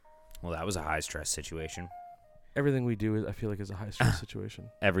Well, that was a high-stress situation. Everything we do, I feel like, is a high-stress situation.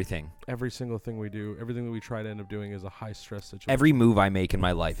 Everything. Every single thing we do, everything that we try to end up doing is a high-stress situation. Every move I make in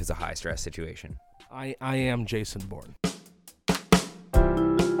my life is a high-stress situation. I am Jason Bourne. The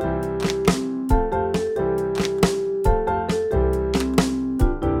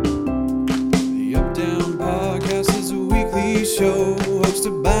Up Down Podcast is a weekly show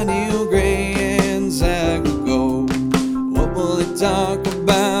hosted by Neil Gray and Zach Legault. What will they talk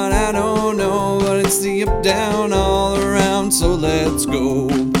about? I don't know, but it's the up down all around, so let's go.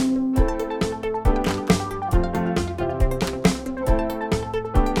 The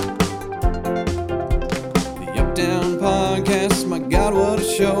Up Down Podcast, my God, what a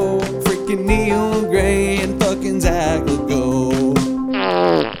show! Freaking Neil Gray and fucking Zach Legault.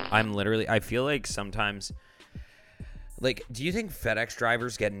 I feel like sometimes, like, do you think FedEx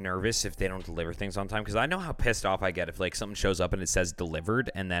drivers get nervous if they don't deliver things on time? Because I know how pissed off I get if, like, something shows up and it says delivered,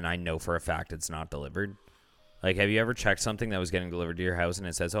 and then I know for a fact it's not delivered. Like, have you ever checked something that was getting delivered to your house and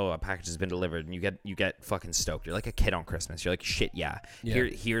it says, oh, a package has been delivered, and you get fucking stoked. You're like a kid on Christmas. You're like, shit, yeah.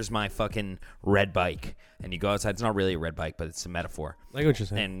 Here's my fucking red bike. And you go outside. It's not really a red bike, but it's a metaphor. I get what you're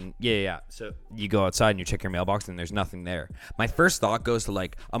saying. And yeah. So you go outside and you check your mailbox and there's nothing there. My first thought goes to,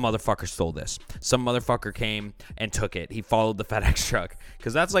 like, a motherfucker stole this. Some motherfucker came and took it. He followed the FedEx truck.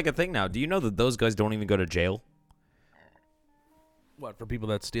 Because that's like a thing now. Do you know that those guys don't even go to jail? What, for people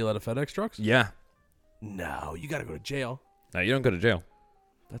that steal out of FedEx trucks? Yeah. No, you gotta go to jail. No, you don't go to jail.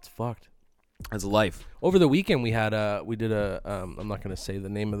 That's fucked. That's life. Over the weekend, we did a I'm not gonna say the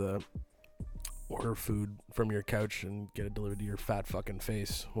name of the order food from your couch and get it delivered to your fat fucking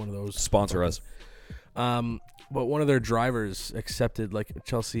face. One of those. Sponsor us. But one of their drivers accepted, like,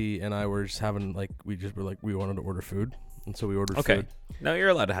 Chelsea and I were just having, like, we wanted to order food, and so we ordered food. No, you're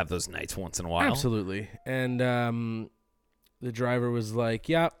allowed to have those nights once in a while. Absolutely. And the driver was like,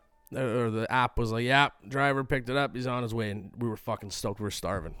 yeah. Or the app was like, yeah, driver picked it up. He's on his way. And we were fucking stoked. We were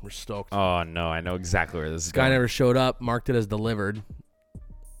starving. We're stoked. Oh, no. I know exactly where this is going. Guy never showed up, marked it as delivered,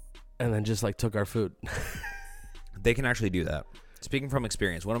 and then just, like, took our food. They can actually do that. Speaking from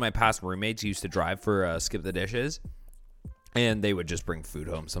experience, one of my past roommates used to drive for Skip the Dishes, and they would just bring food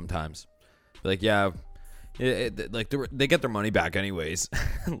home sometimes. Like, yeah, like they get their money back anyways.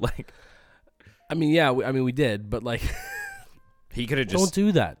 Like, I mean, yeah, we did, but, like, he could have just... Don't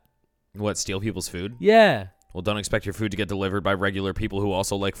do that. What, steal people's food? Yeah. Well, don't expect your food to get delivered by regular people who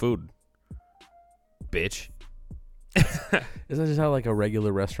also like food. Bitch. Isn't that just how, like, a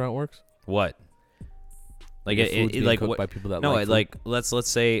regular restaurant works? What? Like, it like cooked what? By people that no, like let's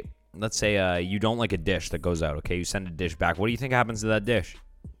say you don't like a dish that goes out. Okay, you send a dish back. What do you think happens to that dish?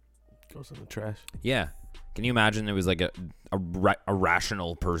 Goes in the trash. Yeah. Can you imagine there was like a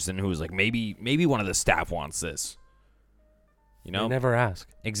rational person who was like, maybe one of the staff wants this. You know, they never ask.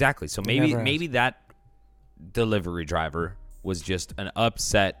 Exactly. So maybe that delivery driver was just an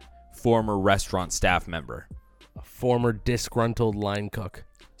upset former restaurant staff member, A former disgruntled line cook.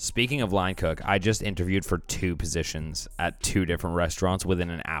 Speaking of line cook, I just interviewed for 2 positions at 2 different restaurants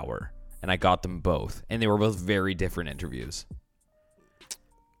within an hour, and I got them both, and they were both very different interviews.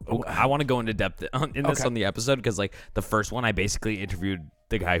 I want to go into depth in this on the episode because, like, the first one I basically interviewed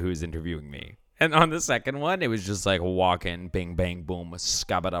the guy who was interviewing me. And on the second one, it was just like walk in, bing, bang, boom,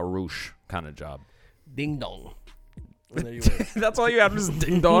 scabada roosh kind of job. Ding dong. That's all you have is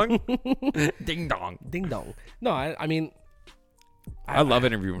ding dong? Ding dong. Ding dong. No, I mean... I love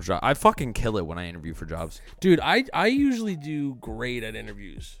interviewing for jobs. I fucking kill it when I interview for jobs. Dude, I usually do great at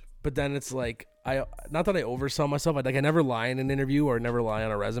interviews. But then it's like, not that I oversell myself. I never lie in an interview or never lie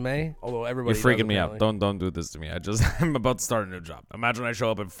on a resume. Although everybody... You're freaking me out. Don't do this to me. I'm about to start a new job. Imagine I show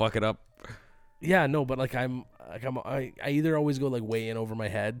up and fuck it up. Yeah, no, but I either always go, like, way in over my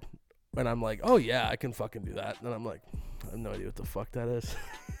head, and I'm like, oh yeah, I can fucking do that. And I'm like, I have no idea what the fuck that is.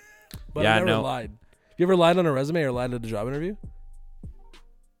 But yeah, I never lied. Have you ever lied on a resume or lied at a job interview?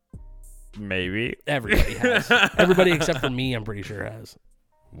 Maybe. Everybody has. Everybody except for me, I'm pretty sure, has.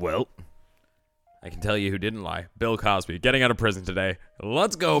 Well, I can tell you who didn't lie. Bill Cosby, getting out of prison today.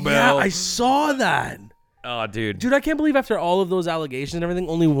 Let's go, Bill. Yeah, I saw that. Oh, dude. Dude, I can't believe after all of those allegations and everything,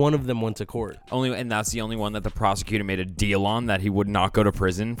 only one of them went to court. And that's the only one that the prosecutor made a deal on that he would not go to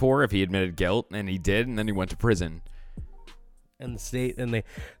prison for if he admitted guilt, and he did, and then he went to prison. And the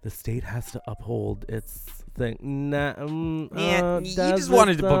state has to uphold its thing. He just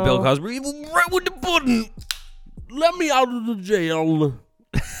wanted to put Bill Cosby right with the pudding. Let me out of the jail,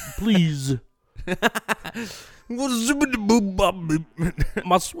 please.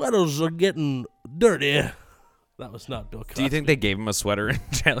 My sweaters are getting dirty. That was not Bill Cosby. Do you think they gave him a sweater in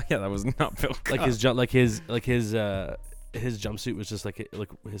jail? Yeah, that was not Bill Cosby. Like his his jumpsuit was just like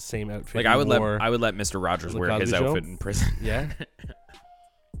his same outfit. Like I would let Mr. Rogers wear his outfit in prison. Yeah.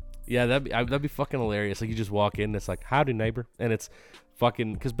 Yeah, that'd be fucking hilarious. Like you just walk in, and it's like, howdy neighbor, and it's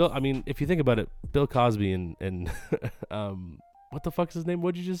fucking because Bill. I mean, if you think about it, Bill Cosby and what the fuck is his name?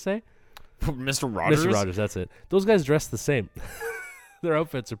 What'd you just say? Mr. Rogers. Mr. Rogers. That's it. Those guys dress the same. Their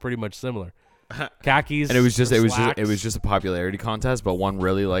outfits are pretty much similar. Khakis. And it was just a popularity contest, but one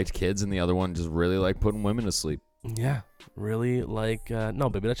really liked kids and the other one just really liked putting women to sleep. Yeah, really like no,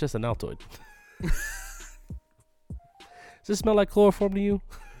 baby, that's just an Altoid. Does this smell like chloroform to you?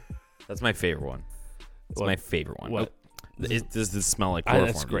 That's my favorite one. It's my favorite one. What? Does this smell like chloroform?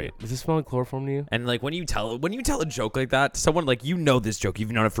 That's great. Does this smell like chloroform to you? And like when you tell a joke like that to someone, like this joke,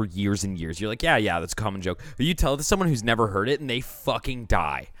 you've known it for years and years. You're like, yeah, that's a common joke. But you tell it to someone who's never heard it and they fucking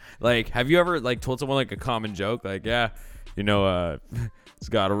die. Like, have you ever like told someone like a common joke? Like, yeah, it's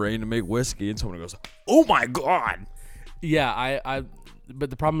gotta rain to make whiskey, and someone goes, oh my god. Yeah, I but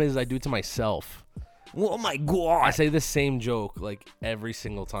the problem is I do it to myself. Oh my god. I say the same joke like every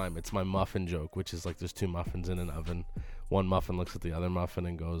single time. It's my muffin joke, which is like there's 2 muffins in an oven. One muffin looks at the other muffin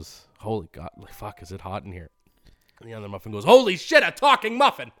and goes, holy god, like fuck, is it hot in here? And the other muffin goes, holy shit, a talking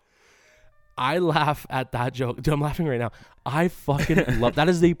muffin. I laugh at that joke. Dude, I'm laughing right now. I fucking love that.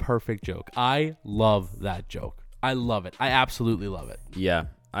 Is the perfect joke. I love that joke. I love it. I absolutely love it. Yeah.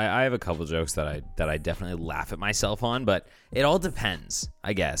 I have a couple jokes that I definitely laugh at myself on, but it all depends,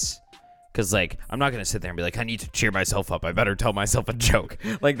 I guess. Because, like, I'm not going to sit there and be like, I need to cheer myself up. I better tell myself a joke.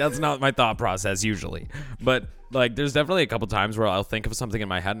 Like, that's not my thought process usually. But, like, there's definitely a couple times where I'll think of something in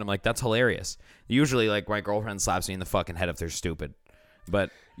my head and I'm like, that's hilarious. Usually, like, my girlfriend slaps me in the fucking head if they're stupid.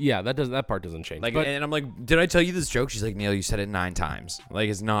 But yeah, that part doesn't change. Like, but, and I'm like, did I tell you this joke? She's like, Neil, you said it 9 times. Like,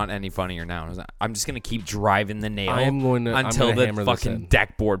 it's not any funnier now. I'm just gonna keep driving the nail until the fucking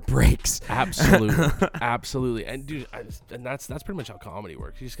deck board breaks. Absolutely. And dude, that's pretty much how comedy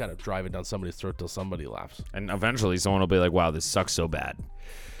works. You just gotta drive it down somebody's throat till somebody laughs. And eventually, someone will be like, wow, this sucks so bad.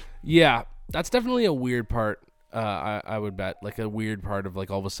 Yeah, that's definitely a weird part. I would bet, like a weird part of like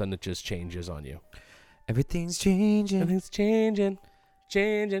all of a sudden it just changes on you. Everything's changing. Everything's changing.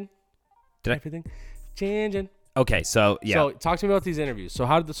 Everything changing. Okay, so yeah. So talk to me about these interviews. So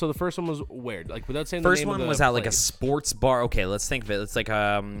so the first one was weird, like without saying first the name one of the was at place. like a sports bar. Okay, let's think of it. It's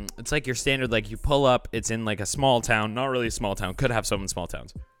like your standard, like you pull up. It's in like a small town, not really a small town. Could have some in small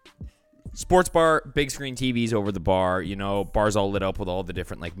towns. Sports bar, big screen TVs over the bar. Bars all lit up with all the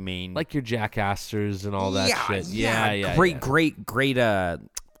different like main, like your Jackasters and all that shit. Yeah. Great.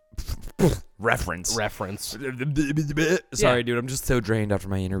 Reference. Sorry, dude. I'm just so drained after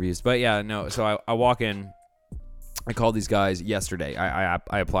my interviews. But yeah, no. So I walk in. I called these guys yesterday.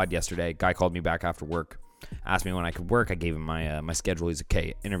 I applied yesterday. Guy called me back after work, asked me when I could work. I gave him my schedule. He's like,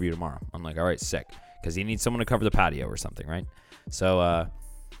 okay, interview tomorrow. I'm like, all right, sick. Because he needs someone to cover the patio or something, right? So I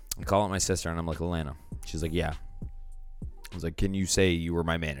call up my sister and I'm like, Alana. She's like, yeah. I was like, can you say you were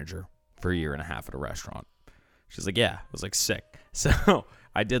my manager for a year and a half at a restaurant? She's like, yeah. I was like, sick. So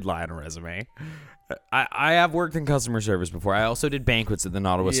I did lie on a resume. I have worked in customer service before. I also did banquets at the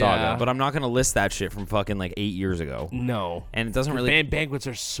Ottawa Saga, but I'm not going to list that shit from fucking like 8 years ago. No. And it doesn't really... Banquets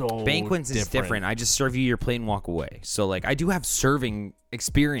are so Banquets is different. I just serve you your plate and walk away. So like I do have serving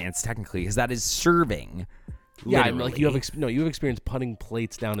experience technically because that is serving. Yeah, like you have experience putting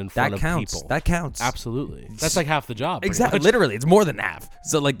plates down in front of people. That counts. Absolutely. That's like half the job. Exactly. Literally, it's more than half.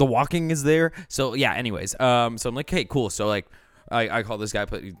 So like the walking is there. So yeah. Anyways, so I'm like, hey, cool. So like, I called this guy,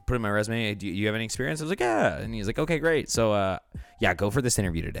 put in my resume. Hey, do you have any experience? I was like, yeah. And he's like, okay, great. So yeah, go for this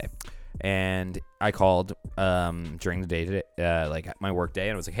interview today. And I called during the day today, like my work day,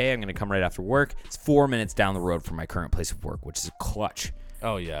 and I was like, hey, I'm gonna come right after work. It's 4 minutes down the road from my current place of work, which is clutch.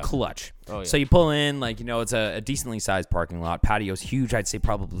 Oh yeah, clutch. Oh yeah. So you pull in, like it's a decently sized parking lot. Patio's huge. I'd say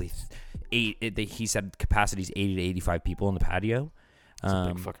probably 8. He said capacity's 80 to 85 people in the patio. It's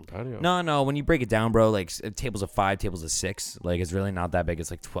a big fucking patio. No. When you break it down, bro, like tables of 5, tables of 6. Like it's really not that big. It's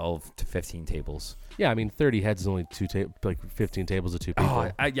like 12 to 15 tables. Yeah, I mean 30 heads is only 15 tables of 2 people.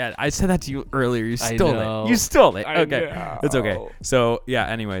 Oh, I said that to you earlier. You stole it. You stole it. Okay, it's okay. So yeah.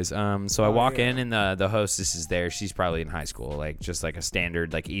 Anyways, so I walk in and the hostess is there. She's probably in high school, like just like a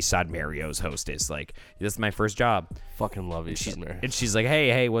standard like East Side Mario's hostess. Like this is my first job. Fucking love East Side Mario. And she's like,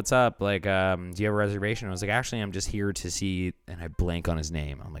 hey, what's up? Like, do you have a reservation? I was like, actually, I'm just here to see. And I blank on his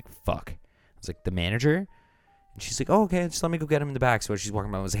name. I'm like, fuck. I was like, the manager. And she's like, oh, okay, just let me go get him in the back. So she's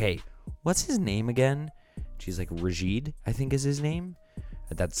walking by. I was like, hey, what's his name again? She's like, Rajid, I think is his name.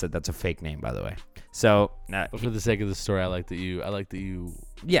 That's a fake name, by the way. So but for the sake of the story, I like that you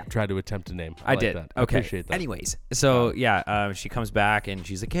Yeah. tried to attempt to name. I like did. That. Okay. I appreciate that. Anyways, so she comes back and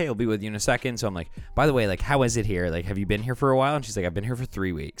she's like, "Hey, I'll be with you in a second." So I'm like, "By the way, like, how is it here? Like, have you been here for a while?" And she's like, "I've been here for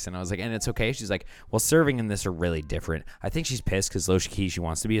 3 weeks." And I was like, "And it's okay." She's like, "Well, serving and this are really different." I think she's pissed because low key she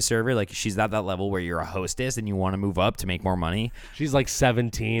wants to be a server. Like, she's at that level where you're a hostess and you want to move up to make more money. She's like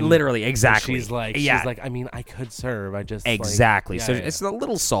 17. Literally, exactly. She's like, I mean, I could serve. I just exactly. Like, so it's a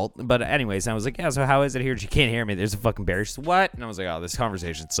little salt, but anyways, I was like, "Yeah. So how is it here?" She can't hear me. There's a fucking barrier. She's what? And I was like, "Oh, this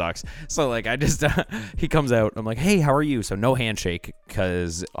conversation sucks." So like, I just he comes out. I'm like, "Hey, how are you?" So no handshake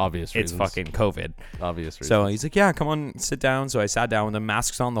because obvious it's reasons. fucking COVID. Obvious reasons. So he's like, "Yeah, come on, sit down." So I sat down with him,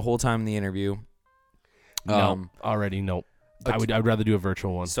 masks on the whole time in the interview. No. I'd rather do a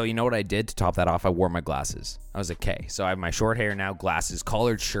virtual one. So you know what I did to top that off? I wore my glasses. I was like, okay. So I have my short hair now, glasses,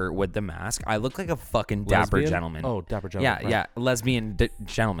 collared shirt with the mask. I look like a fucking dapper Lesbian? gentleman. Oh, dapper gentleman. Yeah, right. yeah, lesbian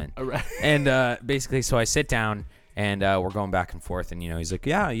gentleman. Right. And basically, so I sit down and we're going back and forth. And he's like,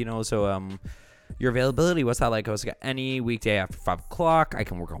 yeah, so your availability, what's that like? I was like, any weekday after 5 o'clock. I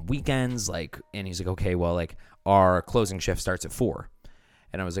can work on weekends. And he's like, okay, well, like our closing shift starts at 4.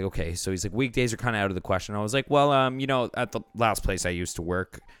 And I was like, okay. So he's like, weekdays are kind of out of the question. I was like, well, at the last place I used to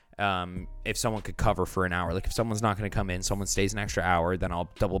work, if someone could cover for an hour, like if someone's not going to come in, someone stays an extra hour, then I'll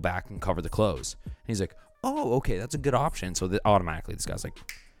double back and cover the close. And he's like, oh, okay, that's a good option. So automatically this guy's like,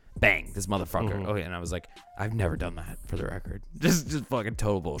 bang, this motherfucker. Mm-hmm. Okay. And I was like, I've never done that, for the record. Just fucking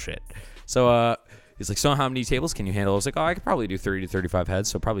total bullshit. So he's like, so how many tables can you handle? I was like, oh, I could probably do 30 to 35 heads.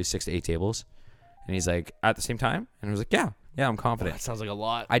 So probably 6 to 8 tables. And he's like, at the same time? And I was like, yeah, I'm confident. That sounds like a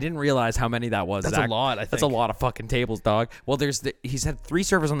lot. I didn't realize how many that was. That's Zach. a lot, I That's a think. lot of fucking tables, dog. Well, he's had 3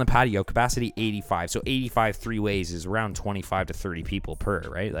 servers on the patio, capacity 85. So 85 3 ways is around 25 to 30 people per,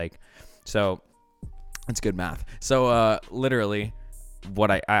 right? Like, so it's good math. So literally,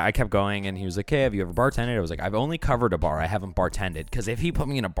 what I kept going, and he was like, hey, have you ever bartended? I was like, I've only covered a bar. I haven't bartended. Because if he put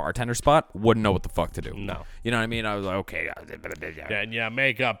me in a bartender spot, wouldn't know what the fuck to do. No. You know what I mean? I was like, okay. Can you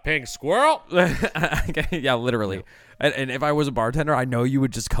make a pink squirrel? Yeah, literally. And if I was a bartender, I know you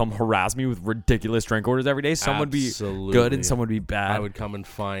would just come harass me with ridiculous drink orders every day. Some would be good and some would be bad. I would come and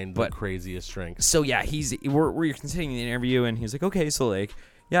find the craziest drinks. So yeah, we're continuing the interview, and he's like, okay, so like,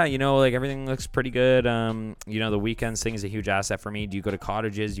 yeah, like everything looks pretty good. The weekends thing is a huge asset for me. Do you go to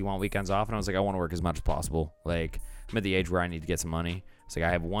cottages? Do you want weekends off? And I was like, I want to work as much as possible. Like, I'm at the age where I need to get some money. It's like I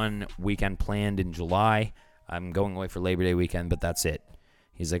have one weekend planned in July. I'm going away for Labor Day weekend, but that's it.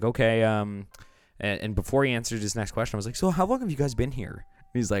 He's like, okay. And before he answered his next question, I was like, so how long have you guys been here?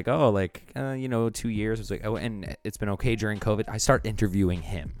 And he's like, 2 years. I was like, oh, and it's been okay during COVID. I start interviewing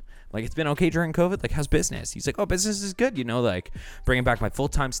him. Like, it's been okay during COVID. Like, how's business? He's like, oh, business is good. Like bringing back my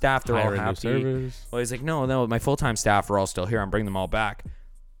full-time staff. They're all happy. Well, he's like, no, my full-time staff are all still here. I'm bringing them all back.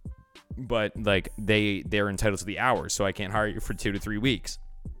 But like they're entitled to the hours, so I can't hire you for 2 to 3 weeks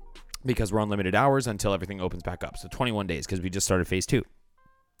because we're on limited hours until everything opens back up. So 21 days because we just started phase 2.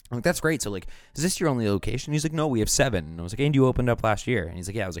 I'm like, that's great. So like, is this your only location? He's like, no, we have 7. And I was like, and you opened up last year? And he's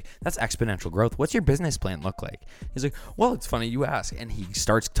like, yeah. I was like, that's exponential growth. What's your business plan look like? He's like, well, it's funny you ask. And he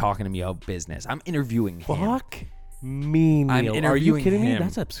starts talking to me about business. I'm interviewing him. Fuck me, Neil. I'm Are you interviewing kidding him. me?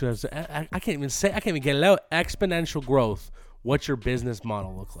 That's absurd. I can't even get it out. Exponential growth. What's your business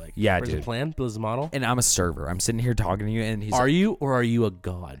model look like? Yeah, Where's dude. the plan? Business model? And I'm a server. I'm sitting here talking to you, and he's Are like, you or are you a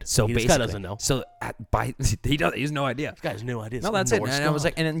god? so This basically, guy doesn't know. So he has no idea. This guy has no idea. No, that's it. And I was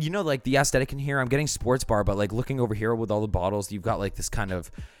like, and like the aesthetic in here, I'm getting sports bar, but like looking over here with all the bottles, you've got like this kind of,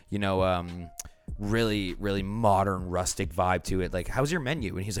 really, really modern, rustic vibe to it. Like, how's your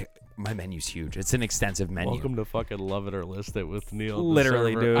menu? And he's like, my menu's huge. It's an extensive menu. Welcome to fucking Love It or List It with Neil. the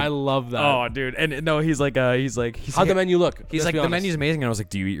Literally, server. dude. I love that. Oh, dude. And no, he's like, how'd the menu look? He's Let's like, be the honest. menu's amazing. And I was like,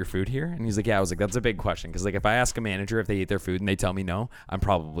 do you eat your food here? And he's like, yeah. I was like, that's a big question. Because like, if I ask a manager if they eat their food and they tell me no, I'm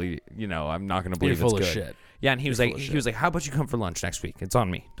probably, I'm not going to believe You're full it's of good. shit. Yeah, and he was You're like, full of shit. how about you come for lunch next week? It's on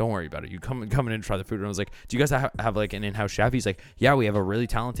me. Don't worry about it. You come in and try the food. And I was like, do you guys have like an in-house chef? He's like, yeah, we have a really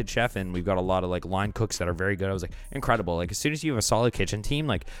talented chef, and we've got a lot of like line cooks that are very good. I was like, incredible. Like, as soon as you have a solid kitchen team,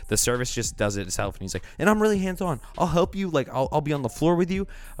 like the service just does it itself. And he's like, and I'm really hands-on. I'll help you. Like, I'll be on the floor with you.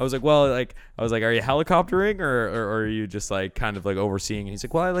 I was like, well, like, are you helicoptering or are you just like kind of like overseeing? And he's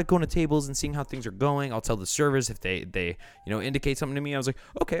like, well, I like going to tables and seeing how things are going. I'll tell the servers if they indicate something to me. I was like,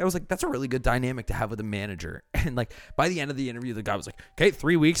 okay. I was like, that's a really good dynamic to have with a manager. And like, by the end of the interview, the guy was like, okay,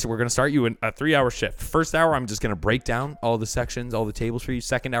 3 weeks, we're going to start you in a 3-hour shift. First hour, I'm just going to break down all the sections, all the tables for you.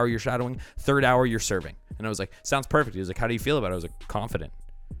 Second hour, you're shadowing. Third hour, you're serving. And I was like, sounds perfect. He was like, how do you feel about it? I was like, confident.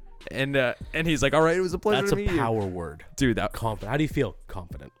 And he's like, all right, it was a pleasure That's to meet a power word. Dude, that Confident. How do you feel?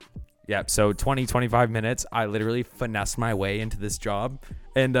 Confident. Yeah, so 25 minutes, I literally finessed my way into this job.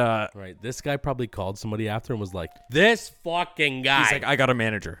 And Right. This guy probably called somebody after and was like, this fucking guy. he's like, I got a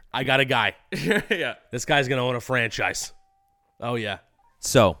manager. I got a guy. Yeah. This guy's going to own a franchise. Oh, yeah.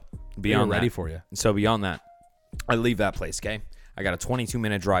 So, We're beyond ready that, for you. So beyond that, I leave that place, okay? I got a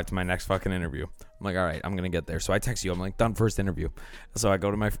 22-minute drive to my next fucking interview. I'm like, all right, I'm going to get there. So I text you. I'm like, done first interview. So I go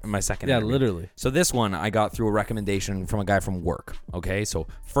to my second Yeah, interview. literally. So this one, I got through a recommendation from a guy from work, okay? So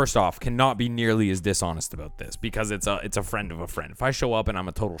first off, cannot be nearly as dishonest about this because it's a friend of a friend. If I show up and I'm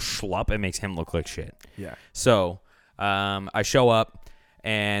a total schlup, it makes him look like shit. Yeah. So I show up.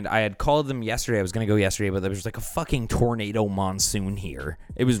 And I had called them yesterday. I was going to go yesterday, but there was like a fucking tornado monsoon here.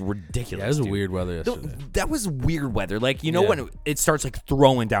 It was ridiculous. Yeah, it was dude. weird weather yesterday. That was weird weather. Like, you know, Yeah. when it starts like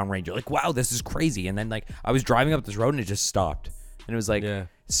throwing down rain, you're like, wow, this is crazy. And then like I was driving up this road and it just stopped. And it was like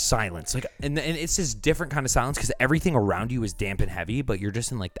silence. Like, and it's this different kind of silence because everything around you is damp and heavy, but you're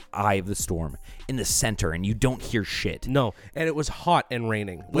just in like the eye of the storm in the center and you don't hear shit. No, and it was hot and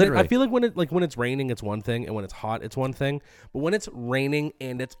raining. Literally. I feel like when it's raining, it's one thing, and when it's hot, it's one thing. But when it's raining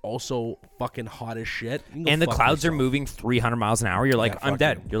and it's also fucking hot as shit, you can go And the fuck clouds are yourself. moving 300 miles an hour. You're like, Yeah, I'm fuck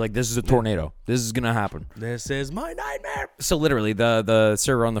dead. you. You're like, this is a tornado. This is going to happen. This is my nightmare. So literally, the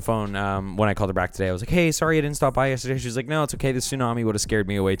server on the phone, when I called her back today, I was like, hey, sorry I didn't stop by yesterday. She was like, no, it's okay. The tsunami would have scared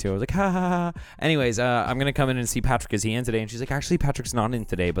me away too. I was like, ha ha ha. Anyways, I'm going to come in and see Patrick. Is he in today? And she's like, actually, Patrick's not in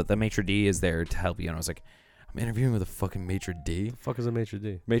today, but the maitre d' is there to help you. And I was like, I'm interviewing with a fucking maitre d'? The fuck is a maitre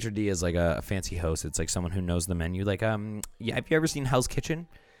d'? Maitre d' is like a fancy host. It's like someone who knows the menu. Like, yeah, have you ever seen Hell's Kitchen?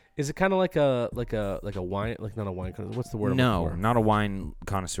 Is it kind of like a wine, like not a wine? What's the word? I'm No, looking for? not a wine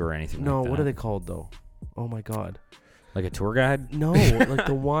connoisseur or anything No. like that. What are they called though? Oh my god. Like a tour guide? No, like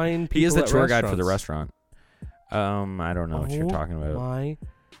the wine. He is the people at tour guide for the restaurants. restaurant. I don't know what you're talking about. My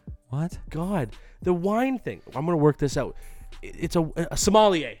What? god, the wine thing. I'm gonna work this out. It's a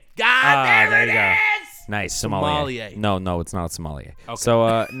sommelier. God, There you it go. is! Nice, sommelier. Sommelier. No, it's not a sommelier. Okay.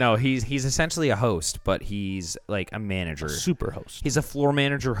 So, no, he's essentially a host, but he's like a manager. Super host. He's a floor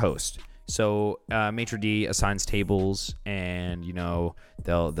manager host. So, maitre d' assigns tables, and you know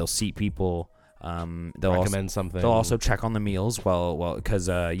they'll seat people. They'll Recommend something. They'll also check on the meals. Well, because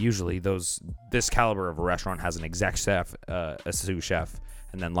usually this caliber of a restaurant has an exec chef, a sous chef,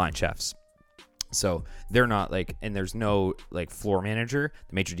 and then line chefs. So they're not like, and there's no like floor manager.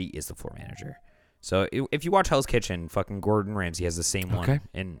 The maitre d' is the floor manager. So if you watch Hell's Kitchen, fucking Gordon Ramsay has the same one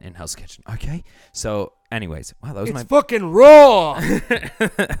in Hell's Kitchen. Okay. So anyways, wow, that was It's fucking raw.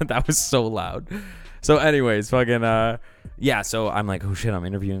 that was so loud. So anyways, fucking yeah. So I'm like, oh shit, I'm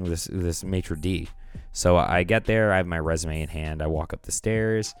interviewing this maitre d'. So I get there, I have my resume in hand. I walk up the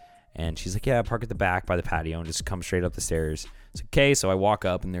stairs, and she's like, yeah, park at the back by the patio and just come straight up the stairs. It's okay. So I walk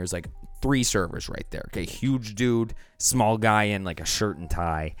up, and there's like 3 servers right there. Okay, huge dude, small guy in like a shirt and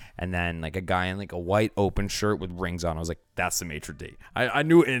tie, and then like a guy in like a white open shirt with rings on. I was like, that's the maitre d'. I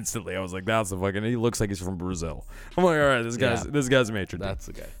knew instantly. I was like, that's the fucking. He looks like he's from Brazil. I'm like, all right, this guy's a maitre d'. That's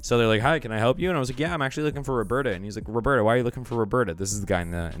the guy. So they're like, hi, can I help you? And I was like, yeah, I'm actually looking for Roberta. And he's like, Roberta, why are you looking for Roberta? This is the guy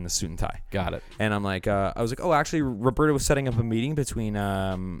in the suit and tie. Got it. And I'm like, I was like, oh, actually, Roberta was setting up a meeting between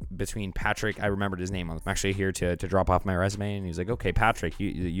Patrick. I remembered his name. I'm actually here to drop off my resume. And he's like, okay, Patrick,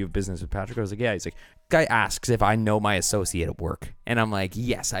 you have business with Patrick? I was like, yeah. He's like, guy asks if I know my associate at work. And I'm like,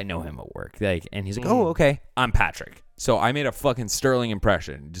 yes, I know him at work. Like, and he's like, oh, okay, I'm Patrick. So I made a fucking sterling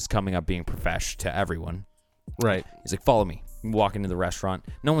impression, just coming up being profesh to everyone. Right. He's like, follow me. We walk into the restaurant.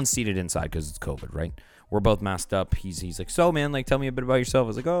 No one's seated inside because it's COVID, right? We're both masked up. He's like, so man, like, tell me a bit about yourself. I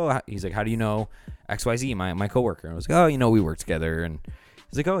was like, oh, he's like, how do you know XYZ, my coworker? And I was like, oh, you know, we work together. And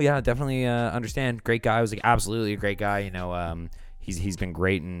he's like, oh yeah, definitely understand. Great guy. I was like, absolutely a great guy. You know, he's been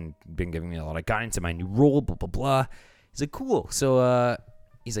great and been giving me a lot. I got into my new role, blah blah blah. He's like, cool. So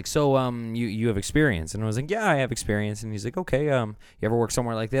he's like, so you have experience? And I was like, yeah, I have experience. And he's like, okay, you ever work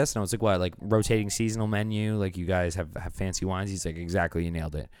somewhere like this? And I was like, what, like rotating seasonal menu? Like you guys have fancy wines? He's like, exactly, you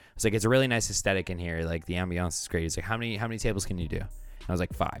nailed it. I was like, it's a really nice aesthetic in here. Like the ambiance is great. He's like, how many tables can you do? And I was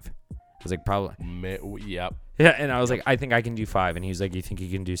like, 5. I was like, probably. Yep. Yeah, and I was like, I think I can do 5. And he was like, you think you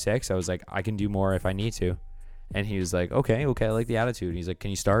can do 6? I was like, I can do more if I need to. And he was like, okay, I like the attitude. He's like, can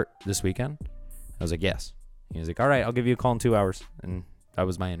you start this weekend? I was like, yes. He was like, all right, I'll give you a call in 2 hours. And that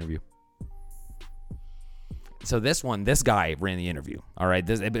was my interview. So this guy ran the interview. All right,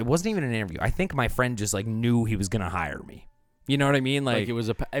 it wasn't even an interview. I think my friend just like knew he was gonna hire me. You know what I mean? Like it was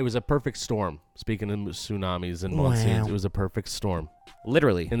a perfect storm. Speaking of tsunamis and monsoons, it was a perfect storm.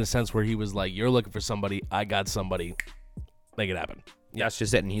 Literally, in the sense where he was like, "You're looking for somebody. I got somebody. Make it happen." That's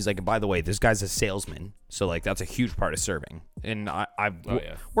just it. And he's like, by the way, this guy's a salesman. So, like, that's a huge part of serving. And I've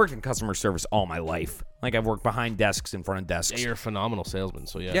worked in customer service all my life. Like, I've worked behind desks, in front of desks. Yeah, you're a phenomenal salesman,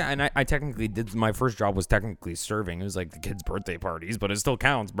 so yeah. Yeah, and I technically did, my first job was technically serving. It was like the kids' birthday parties, but it still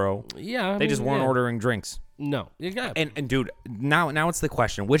counts, bro. Yeah. They just weren't ordering drinks. No. You got it. And dude, now it's the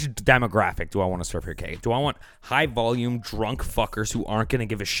question, which demographic do I want to serve here, Kay? Do I want high volume drunk fuckers who aren't going to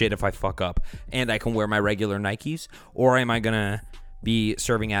give a shit if I fuck up and I can wear my regular Nikes? Or am I going to be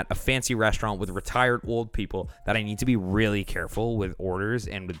serving at a fancy restaurant with retired old people that I need to be really careful with orders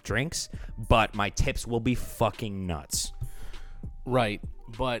and with drinks, but my tips will be fucking nuts? Right.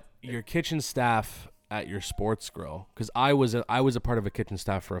 But your kitchen staff at your sports grill, because I was a part of a kitchen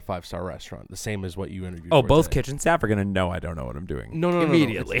staff for a 5-star restaurant, the same as what you interviewed. Oh, for both today. kitchen staff are gonna know I don't know what I'm doing. No,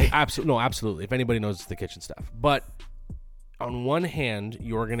 immediately. Absolutely. If anybody knows, it's the kitchen staff. But on one hand,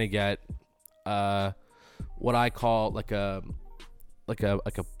 you're gonna get what I call like a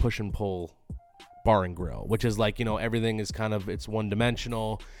push and pull bar and grill, which is like, everything is kind of, it's one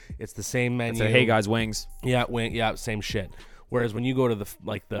dimensional. It's the same menu. Hey guys, wings. Yeah, same shit. Whereas when you go to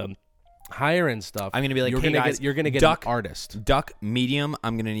the higher end stuff, I'm gonna be like, you're gonna get duck, an artist. Duck medium.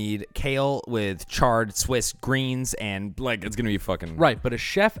 I'm gonna need kale with charred Swiss greens, and like it's gonna be fucking right. But a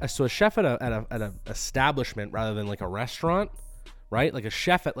chef at a establishment rather than like a restaurant, right? Like a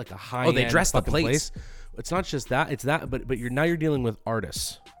chef at like a high end they dress the plates. Place. It's not just that. It's that. But you're dealing with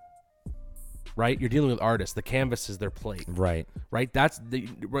artists, right? You're dealing with artists. The canvas is their plate, right? That's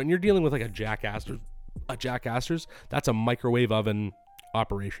when you're dealing with like a Jack Astor's. That's a microwave oven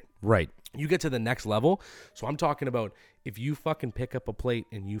operation, right? You get to the next level. So I'm talking about if you fucking pick up a plate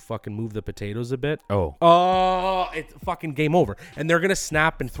and you fucking move the potatoes a bit. It's fucking game over. And they're gonna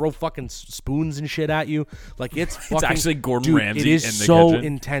snap and throw fucking spoons and shit at you. Like it's fucking. It's actually Gordon Ramsay. It is in the so kitchen.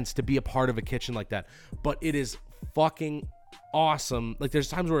 intense to be a part of a kitchen like that. But it is fucking awesome. Like there's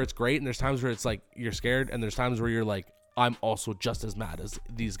times where it's great, and there's times where it's like you're scared, and there's times where you're like, I'm also just as mad as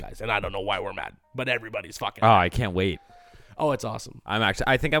these guys, and I don't know why we're mad, but everybody's fucking. I can't wait. Oh, it's awesome. I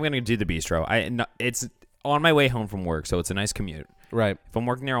think I'm gonna do the bistro. It's on my way home from work, so it's a nice commute. Right. If I'm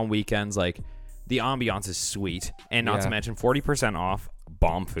working there on weekends, like the ambiance is sweet, and not to mention 40% off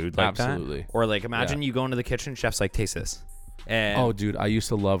bomb food like Absolutely. that. Or like imagine you go into the kitchen, chef's like, taste this. And oh, dude, I used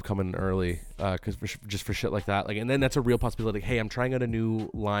to love coming early because just for shit like that. Like, and then that's a real possibility. Like, hey, I'm trying out a new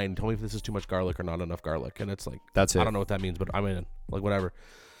line. Tell me if this is too much garlic or not enough garlic. And it's like, that's it. I don't know what that means, but I'm in. Like, whatever.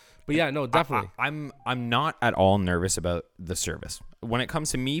 But yeah, no, definitely. I'm not at all nervous about the service. When it comes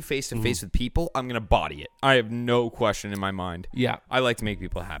to me face to face with people, I'm gonna body it. I have no question in my mind. Yeah, I like to make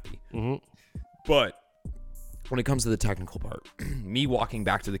people happy. But when it comes to the technical part, me walking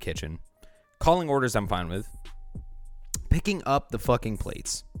back to the kitchen, calling orders, I'm fine with. Picking up the fucking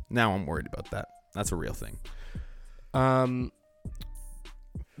plates, now I'm worried about that. That's a real thing. Don't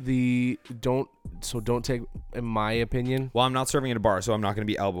take, in my opinion. Well, I'm not serving at a bar, so I'm not going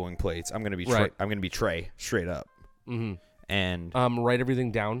to be elbowing plates. I'm going to be I'm going to be tray straight up. And write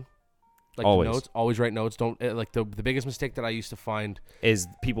everything down. Like always. The notes, always write notes. Don't like the biggest mistake that I used to find is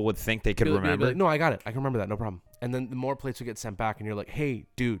people would think they could remember. Like, no, I got it. I can remember that. No problem. And then the more plates would get sent back, and you're like, hey,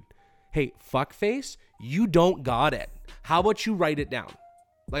 dude, hey, fuckface, you don't got it. How about you write it down?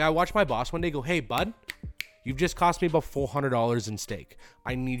 Like I watched my boss one day go, hey, bud, you've just cost me about $400 in steak.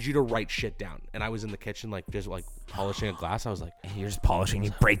 I need you to write shit down. And I was in the kitchen, like just like polishing a glass. I was like, and you're just polishing.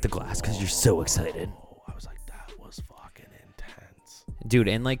 You break the glass because you're so excited. I was like, that was fucking intense, dude.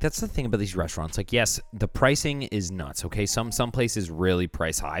 And like that's the thing about these restaurants. Like, yes, the pricing is nuts. Okay, some places really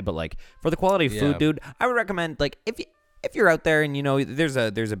price high, but like for the quality of food, dude, I would recommend like if you're out there and you know there's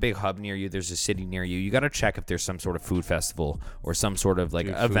a big hub near you, there's a city near you, you got to check if there's some sort of food festival or some sort of like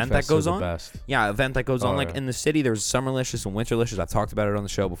event that goes on. Yeah, event that goes on. Like in the city, there's Summerlicious and Winterlicious. I've talked about it on the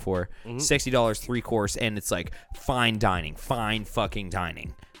show before. $60 3-course, and it's like fine fucking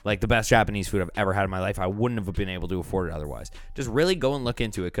dining. Like the best Japanese food I've ever had in my life. I wouldn't have been able to afford it otherwise. Just really go and look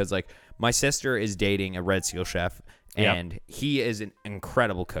into it because like my sister is dating a Red Seal chef. And he is an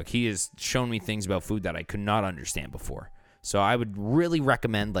incredible cook. He has shown me things about food that I could not understand before. So I would really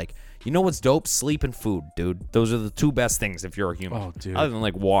recommend, like, you know what's dope? Sleep and food, dude. Those are the two best things if you're a human. Oh, dude. Other than,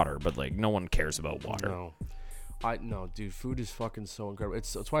 like, water. But, like, no one cares about water. No, dude. Food is fucking so incredible.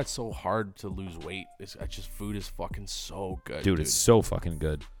 That's why it's so hard to lose weight. It's just food is fucking so good, dude. It's so fucking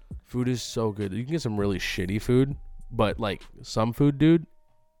good. Food is so good. You can get some really shitty food, but, like, some food, dude,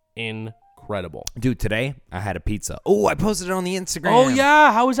 incredible. Dude, today I had a pizza. Oh, I posted it on the Instagram. Oh,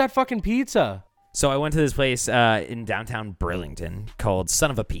 yeah. How was that fucking pizza? So I went to this place in downtown Burlington called Son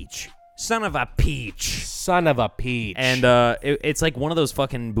of a Peach. Son of a peach. Son of a peach. And it's like one of those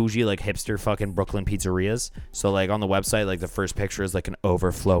fucking bougie, like hipster fucking Brooklyn pizzerias. So like on the website, like the first picture is like an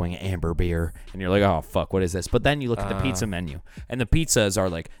overflowing amber beer, and you're like, oh fuck, what is this? But then you look at the pizza menu, and the pizzas are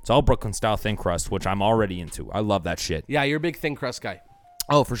like, it's all Brooklyn style thin crust, which I'm already into. I love that shit. Yeah, you're a big thin crust guy.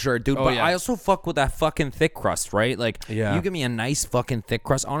 Oh, for sure, dude. Oh, But yeah. I also fuck with that fucking thick crust, right? Like, Yeah. you give me a nice fucking thick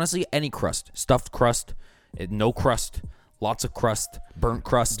crust. Honestly, any crust, stuffed crust, no crust. Lots of crust, burnt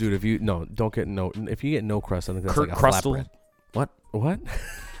crust. Dude, if you if you get no crust, I think that's Kurt like a Crustel. flatbread. What? What?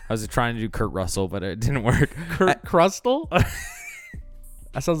 I was trying to do Kurt Russell, but it didn't work. Kurt Crustel?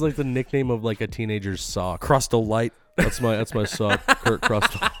 That sounds like the nickname of like a teenager's sock. Crustal Light. That's my sock, Kurt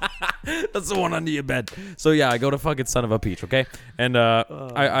Crustel. That's the one under your bed. So yeah, I go to fucking Son of a Peach, okay? And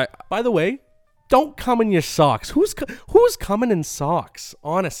I By the way, don't come in your socks. Who's coming in socks?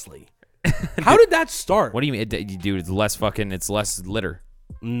 Honestly, how did that start? what do you mean, dude? It's less litter.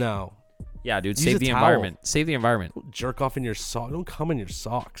 No, Yeah, dude. Use Save a the towel. environment. Save the environment. don't jerk off in your sock. Don't come in your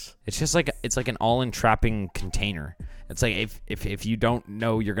socks. It's just like an all-entrapping container. It's like if you don't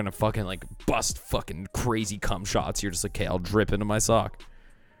know you're gonna fucking like bust fucking crazy cum shots, you're just like, okay, I'll drip into my sock.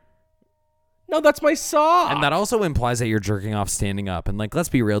 No, that's my sock. And that also implies that you're jerking off standing up. And like, let's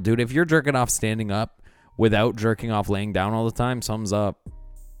be real, dude. If you're jerking off standing up without jerking off laying down all the time, something's up.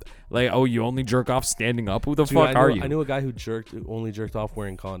 Like, oh, you only jerk off standing up? Who the Dude, fuck are you? I knew a guy who only jerked off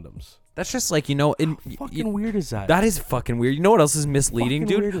wearing condoms. That's just like, How Fucking weird is that? That is fucking weird. You know what else is misleading,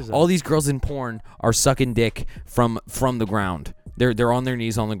 Fucking dude? weird is that? All these girls in porn are sucking dick from the ground. They're on their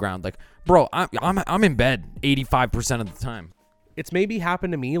knees on the ground. Like, bro, I'm in bed 85% of the time. It's maybe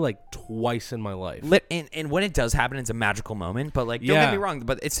happened to me like twice in my life. And when it does happen, it's a magical moment. But like, don't Yeah. get me wrong.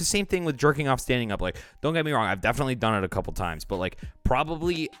 But it's the same thing with jerking off standing up. Like, don't get me wrong. I've definitely done it a couple times. But like,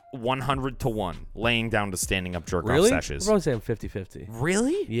 probably 100 to 1 laying down to standing up jerk Really? off sessions. I'm probably saying 50-50.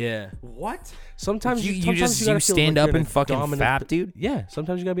 Really? Yeah. What? Sometimes You sometimes just gotta you feel stand like up you're in and a fucking dominant fat, dude? Yeah.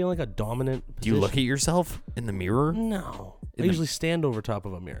 Sometimes you gotta be in like a dominant position. Do you look at yourself in the mirror? No. I the- usually stand over top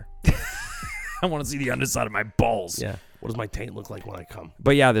of a mirror. I want to see the underside of my balls. Yeah. What does my taint look like when I come?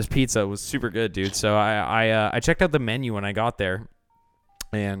 But yeah, this pizza was super good, dude. So I checked out the menu when I got there,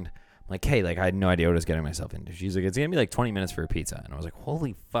 and I'm like, hey, like I had no idea what I was getting myself into. She's like, it's gonna be like 20 minutes for a pizza, and I was like,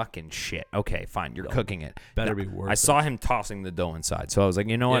 holy fucking shit. Okay, fine, you're cooking it. Better Now, be worth I it. saw him tossing the dough inside, so I was like,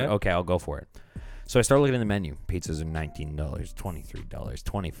 you know what? Yeah. Okay, I'll go for it. So I started looking at the menu. Pizzas are $19, $23,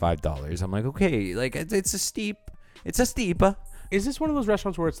 $25. I'm like, okay, like it's a steep. Is this one of those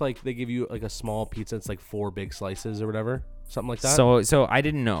restaurants where it's like they give you like a small pizza? It's like 4 big slices or whatever, something like that. So I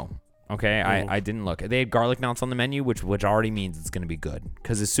didn't know. Okay, Mm. I didn't look. They had garlic knots on the menu, which already means it's gonna be good.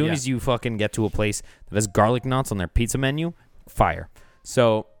 Because as soon as you fucking get to a place that has garlic knots on their pizza menu, fire.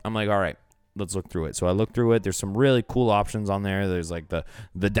 So I'm like, all right, let's look through it. So I looked through it. There's some really cool options on there. There's like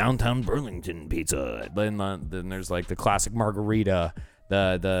the downtown Burlington pizza. Then there's like the classic margarita.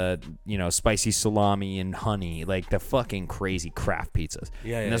 The spicy salami and honey, like the fucking crazy craft pizzas.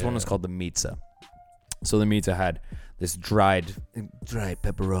 And this one was called the Mizza. So the Mizza had this dried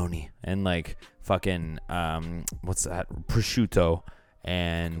pepperoni and like fucking what's that? Prosciutto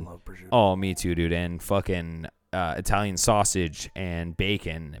and love prosciutto. oh, me too, dude. And fucking Italian sausage and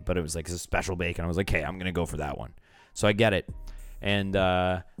bacon, but it was like a special bacon. I was like, hey, I'm gonna go for that one. So I get it. And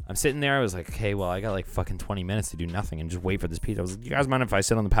I'm sitting there. I was like, okay, well, I got like fucking 20 minutes to do nothing and just wait for this pizza. I was like, you guys mind if I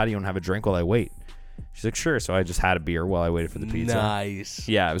sit on the patio and have a drink while I wait? She's like, sure. So I just had a beer while I waited for the pizza. Nice.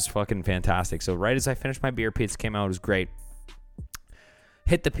 Yeah, it was fucking fantastic. So right as I finished my beer, pizza came out. It was great.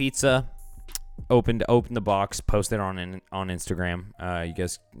 Hit the pizza. Opened the box. Posted on Instagram. You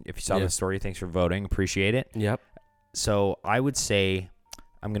guys, if you saw the story, thanks for voting. Appreciate it. Yep. So I would say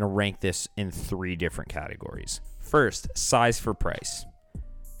I'm going to rank this in 3 different categories. First, size for price.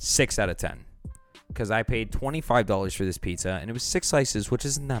 6 out of 10. Because I paid $25 for this pizza, and it was 6 slices, which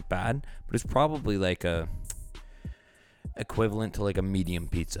isn't that bad, but it's probably like a equivalent to like a medium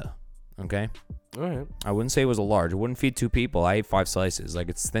pizza. Okay? All right. I wouldn't say it was a large. It wouldn't feed 2 people. I ate 5 slices. Like,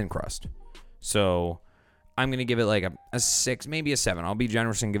 it's thin crust. So I'm going to give it like a 6, maybe a 7. I'll be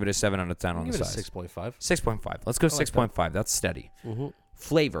generous and give it a 7 out of 10 on the Give it a size. 6.5. 6.5. Let's go 6.5. That's steady. Mm-hmm.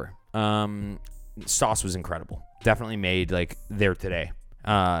 Flavor. Sauce was incredible. Definitely made like there today.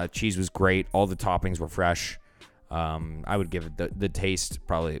 Cheese was great. All the toppings were fresh. I would give it the taste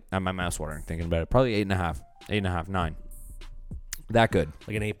probably. My mouth's watering thinking about it. Probably 8.5. 8.5, 9. That good.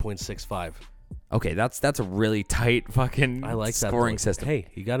 Like an 8.65. Okay, that's a really tight fucking I like that scoring though. system. Hey,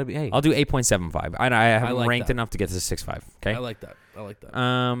 you gotta be. Hey, I'll do 8.75. I haven't like ranked that. enough to get to 6.5. Okay. I like that. I like that.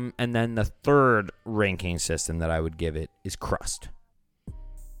 And then the third ranking system that I would give it is crust.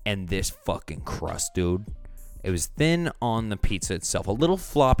 And this fucking crust, dude, It was thin on the pizza itself, a little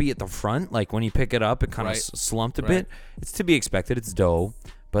floppy at the front. Like when you pick it up, it kind of slumped a bit. It's to be expected. It's dough,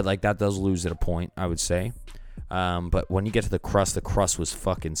 but like that does lose at a point, I would say. But when you get to the crust was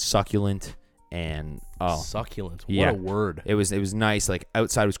fucking succulent and succulent. What yeah, a word. It was nice. Like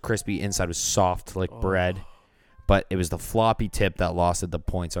outside was crispy, inside was soft like bread. But it was the floppy tip that lost at the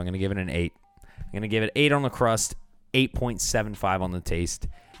point. So I'm gonna give it an 8. I'm gonna give it 8 on the crust, 8.75 on the taste,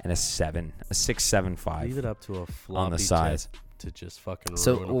 and a 6.75. Leave it up to a floppy on the size tip to just fucking ruin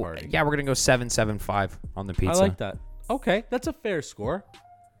so a party. yeah, we're gonna go 7.75 on the pizza. I like that. Okay, that's a fair score.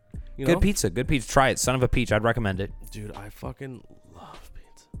 You know? Good pizza. Try it. Son of a peach. I'd recommend it. Dude, I fucking love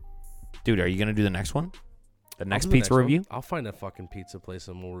pizza. Dude, are you gonna do the next one? The next I'll do the pizza next review? one. I'll find a fucking pizza place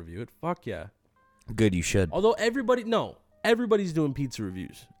and we'll review it. Fuck yeah. Good, you should. Although everybody's doing pizza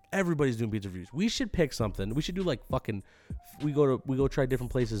reviews. Everybody's doing pizza reviews. We should pick something. We should do like fucking. We go try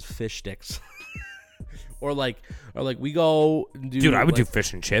different places fish sticks, or like we go. Dude, I would do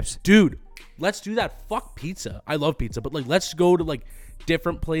fish and chips. Dude, let's do that. Fuck pizza. I love pizza, but like let's go to like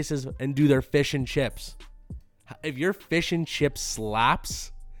different places and do their fish and chips. If your fish and chips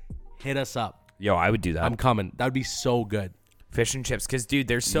slaps, hit us up. Yo, I would do that. I'm coming. That would be so good. Fish and chips, because dude,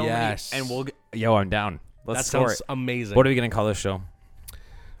 there's so many, and yo, I'm down. Let's that sounds amazing. What are we gonna call this show?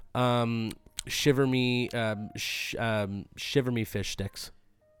 Shiver me fish sticks.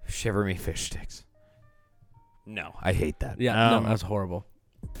 Shiver me fish sticks. No, I hate that. Yeah, no, that's horrible.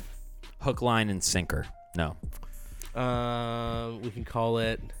 Hook, line, and sinker. No. We can call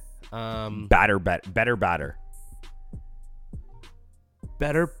it better batter. Better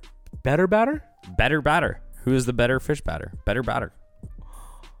batter? Better batter. Who is the better fish batter? Better batter.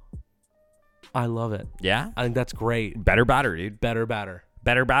 I love it. Yeah? I think that's great. Better batter, dude. Better batter.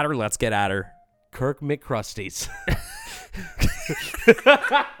 Better batter, let's get at her. Kirk McCrusties.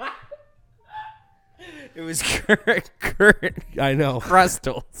 It was Kurt. I know.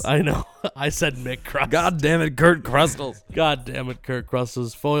 Crustels. I know. I said McCrust. God damn it, Kurt Crustels. God damn it, Kurt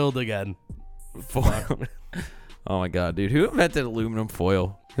Crustels. Foiled again. Foil. Oh my god, dude. Who invented aluminum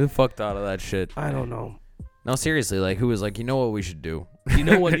foil? Who the fuck thought of that shit? I don't know. No, seriously, like who was like, you know what we should do? You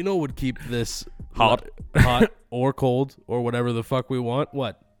know what would keep this hot or cold or whatever the fuck we want?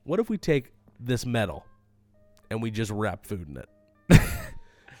 What if we take this metal and we just wrap food in it?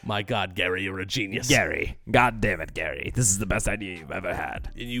 My God, Gary, you're a genius. Gary. God damn it, Gary. This is the best idea you've ever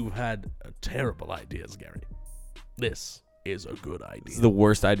had. And you've had terrible ideas, Gary. This is a good idea. This is the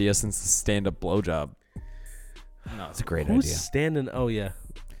worst idea since the stand-up blowjob. No, it's a great Who's idea. standing? Oh, yeah.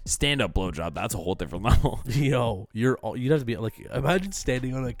 Stand-up blowjob, that's a whole different level. Yo, you'd have to be like, imagine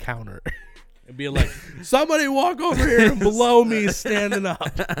standing on a counter and being like, somebody walk over here and blow me standing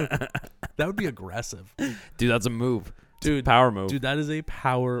up. That would be aggressive. Dude, that's a move. Dude, power move. Dude, that is a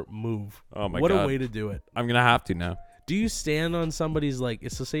power move. Oh my God. What a God. way to do it. I'm going to have to now. Do you stand on somebody's like,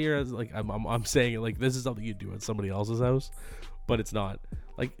 so say you're like, I'm saying it like this is something you do at somebody else's house, but it's not.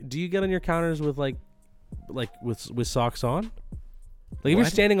 Like, do you get on your counters with like with socks on? Like if you're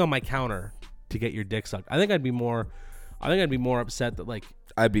standing on my counter to get your dick sucked, I think I'd be more upset that like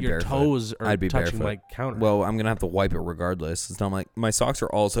I'd be your barefoot. toes are I'd be touching barefoot. my counter. Well, I'm going to have to wipe it regardless. It's not like my socks are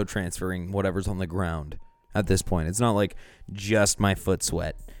also transferring whatever's on the ground at this point. It's not like just my foot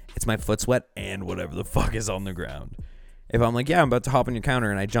sweat. It's my foot sweat and whatever the fuck is on the ground. If I'm like, yeah, I'm about to hop on your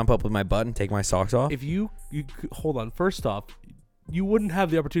counter and I jump up with my butt and take my socks off. If you hold on, first off, you wouldn't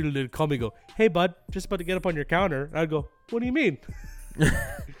have the opportunity to call me and go, hey, bud, just about to get up on your counter. And I'd go, what do you mean?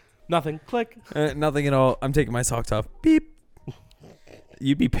 Nothing. Click. Nothing at all. I'm taking my socks off. Beep.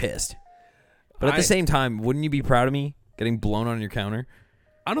 You'd be pissed. But at the same time, wouldn't you be proud of me getting blown on your counter?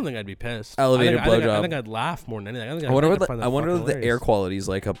 I don't think I'd be pissed. Elevator blowjob. I think I'd laugh more than anything. I wonder what the air quality is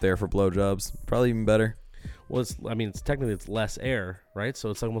like up there for blowjobs. Probably even better. Well, it's technically less air, right? So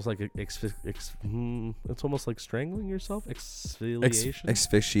it's almost like it's almost like strangling yourself.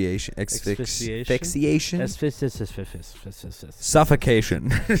 Asphyxiation.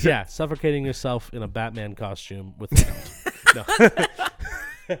 Suffocation. Yeah, suffocating yourself in a Batman costume with sound. No.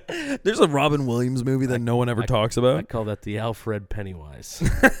 There's a Robin Williams movie that no one ever talks about. I call that the Alfred Pennywise.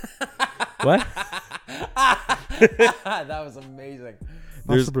 What? That was amazing.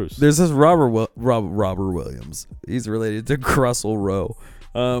 There's this Robert Williams. He's related to Crustle Rowe.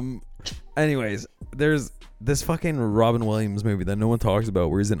 Anyways, there's this fucking Robin Williams movie that no one talks about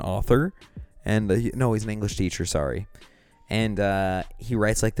where he's an author. And he's an English teacher, sorry. And he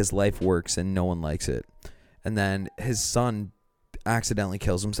writes like this life works and no one likes it. And then his son accidentally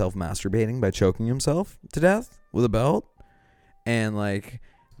kills himself masturbating by choking himself to death with a belt. And like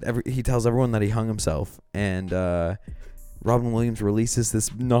he tells everyone that he hung himself. And Robin Williams releases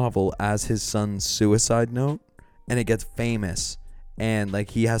this novel as his son's suicide note. and it gets famous, and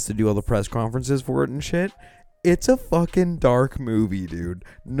like he has to do all the press conferences for it and shit. It's a fucking dark movie, dude.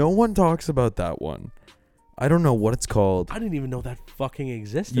 No one talks about that one. I don't know what it's called. I didn't even know that fucking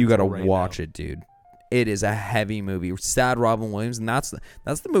existed. You gotta watch it, dude. It is a heavy movie. Sad Robin Williams, and that's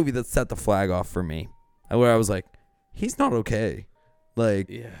the movie that set the flag off for me. Where I was like, he's not okay. Like,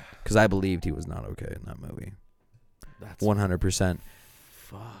 Yeah. because I believed he was not okay in that movie. That's 100%.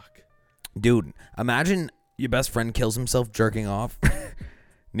 fuck. Dude, imagine your best friend kills himself jerking off.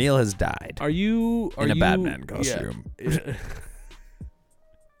 Neil has died. Are you in a Batman costume. Yeah.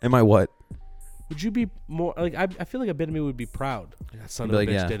 Am I what? Would you be more like? I feel like a bit of me would be proud. That son of a Like,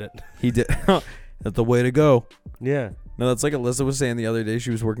 bitch yeah. did it. He did. That's the way to go. Yeah. No, that's like Alyssa was saying the other day.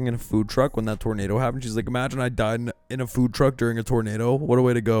 She was working in a food truck when that tornado happened. She's like, imagine I died in a food truck during a tornado. What a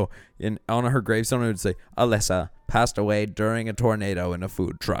way to go. And on her gravestone, it would say, Alyssa passed away during a tornado in a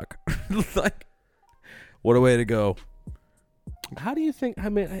food truck. Like, what a way to go. How do you think? I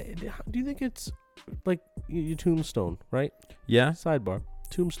mean, do you think it's like your tombstone, right? Yeah. Sidebar,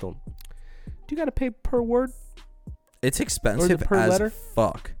 tombstone. Do you got to pay per word? It's expensive per as letter?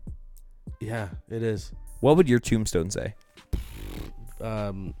 fuck. Yeah, it is. What would your tombstone say?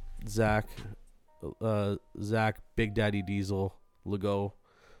 Zach, Big Daddy Diesel, Lego.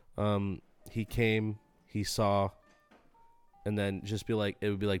 He came, he saw, and then just be like, it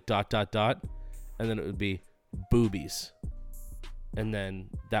would be like ... and then it would be boobies, and then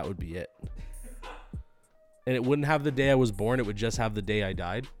that would be it. And it wouldn't have the day I was born. It would just have the day I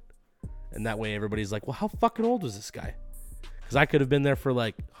died. And that way everybody's like, well, how fucking old was this guy? Because I could have been there for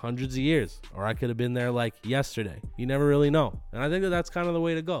like hundreds of years, or I could have been there like yesterday. You never really know. And I think that's kind of the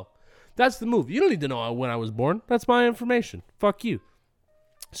way to go. That's the move. You don't need to know when I was born. That's my information. Fuck you.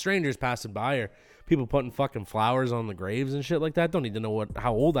 Strangers passing by or people putting fucking flowers on the graves and shit like that don't need to know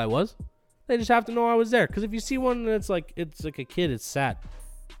how old I was. They just have to know I was there. Because if you see one and it's like a kid, it's sad.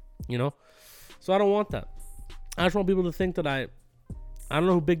 You know? So I don't want that. I just want people to think that I don't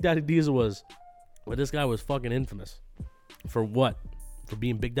know who Big Daddy Diesel was, but this guy was fucking infamous. For what? For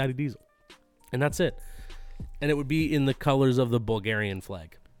being Big Daddy Diesel. And that's it. And it would be in the colors of the Bulgarian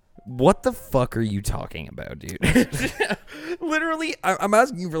flag. What the fuck are you talking about, dude? Literally, I'm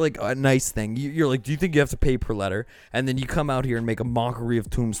asking you for like a nice thing. You're like, do you think you have to pay per letter? And then you come out here and make a mockery of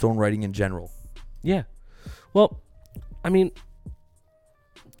tombstone writing in general. Yeah. Well, I mean,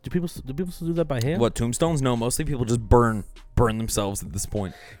 do people still do that by hand? What, tombstones? No, mostly people just burn themselves at this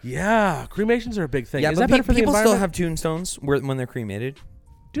point. Yeah, cremations are a big thing. Yeah, Is but that better for the people still environment? have tombstones when they're cremated.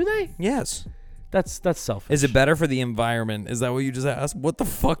 Do they? Yes. That's selfish. Is it better for the environment? Is that what you just asked? What the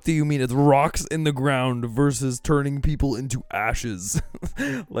fuck do you mean? It's rocks in the ground versus turning people into ashes.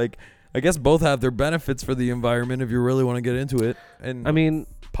 Like, I guess both have their benefits for the environment if you really want to get into it. And I mean,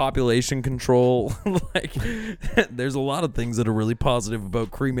 population control. Like, there's a lot of things that are really positive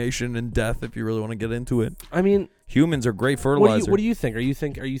about cremation and death if you really want to get into it. I mean, humans are great fertilizer. What do you think? Are you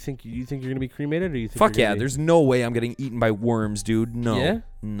think you're gonna be cremated, or you think? Fuck yeah! There's no way I'm getting eaten by worms, dude. No. Yeah?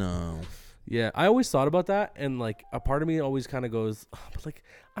 No. Yeah, I always thought about that, and like a part of me always kind of goes, oh, but like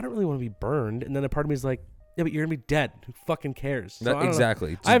I don't really want to be burned, and then a part of me is like, yeah, but you're gonna be dead. Who fucking cares? So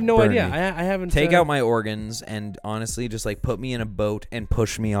Exactly. I have no burn idea. me. I haven't Take out my organs and honestly just like put me in a boat and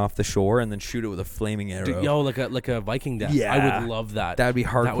push me off the shore and then shoot it with a flaming arrow. Dude, like a Viking death. Yeah. I would love that. That'd be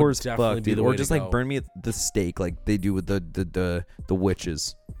hardcore as definitely fuck, be dude. the Or way just to like go. burn me at the stake like they do with the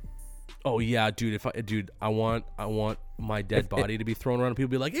witches. Oh yeah, dude. I want my dead body to be thrown around and people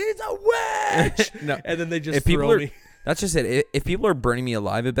be like, "He's a witch!" No. And then they just If people throw are, me. that's just it. If people are burning me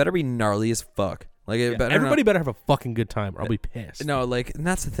alive, it better be gnarly as fuck. Like it better Everybody better have a fucking good time, or I'll be pissed. No, like, and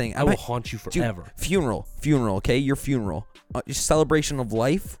that's the thing. I will haunt you forever. Dude, funeral. Okay, your funeral. Celebration of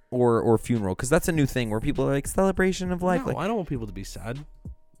life or funeral, because that's a new thing where people are like celebration of life. No, like, I don't want people to be sad.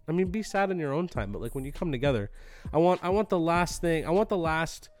 I mean, be sad in your own time, but like when you come together, I want the last thing. I want the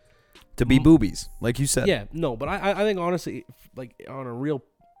last to be boobies, like you said. Yeah, no, but I think honestly, like on a real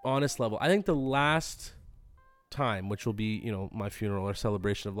honest level, I think the last time, which will be, you know, my funeral or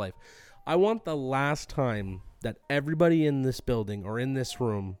celebration of life, I want the last time that everybody in this building or in this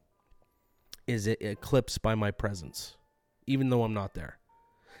room is eclipsed by my presence, even though I'm not there.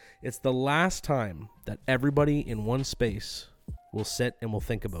 It's the last time that everybody in one space will sit and will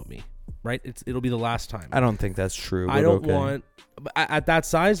think about me, right? It'll be the last time. I don't think that's true. I don't want at that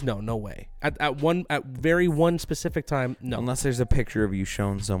size. No way. At very one specific time. No, unless there's a picture of you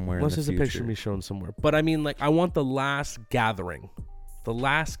shown somewhere. Unless in the there's future. a picture of me shown somewhere. But I mean, like, I want the last gathering. The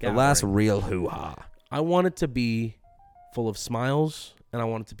last real hoo-ha. I want it to be full of smiles, and I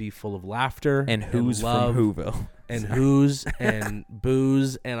want it to be full of laughter and who's love from Whoville and who's and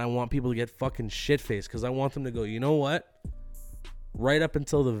booze, and I want people to get fucking shit-faced because I want them to go, you know what? Right up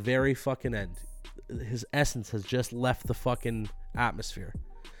until the very fucking end, his essence has just left the fucking atmosphere.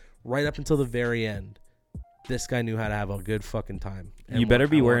 Right up until the very end, this guy knew how to have a good fucking time. You better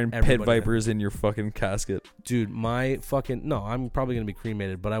be wearing pit vipers in your fucking casket. Dude, my fucking... No, I'm probably going to be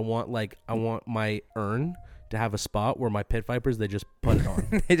cremated, but I want my urn to have a spot where my pit vipers, they just put it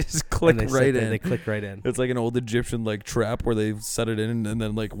on. They just click right in. They click right in. It's like an old Egyptian like trap where they set it in, and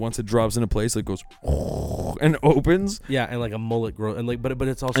then like once it drops into place, it goes and opens. Yeah, and like a mullet grows, and like, but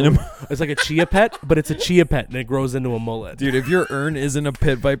it's also it's like a chia pet, but it's a chia pet, and it grows into a mullet. Dude, if your urn isn't a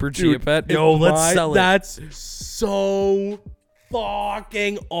pit viper chia pet, yo, let's sell it. That's so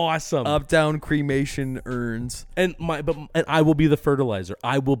fucking awesome. Up down cremation urns, and I will be the fertilizer.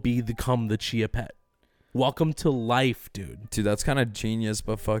 I will become the chia pet. Welcome to life, dude. Dude, that's kind of genius,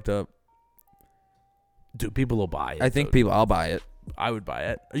 but fucked up. Dude, people will buy it. I think I'll buy it. I would buy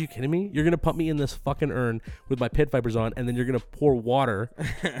it. Are you kidding me? You're going to put me in this fucking urn with my pit vipers on, and then you're going to pour water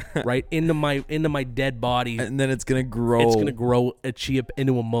right into my dead body. And then it's going to grow. It's going to grow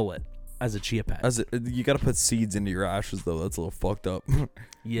into a mullet as a chia pet. You got to put seeds into your ashes, though. That's a little fucked up.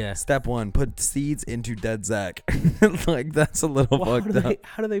 Yeah. Step 1, put seeds into dead Zach. Like, that's a little fucked up.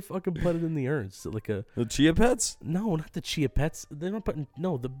 How do they fucking put it in the urns? Is it like the chia pets? No, not the chia pets. They're not putting...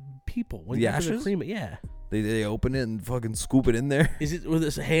 No, the people. When the ashes? Yeah. They open it and fucking scoop it in there. Is it with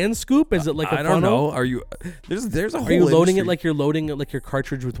this hand scoop? Is it like a I don't know. Are you... There's a whole Are you loading industry. it like you're loading it like your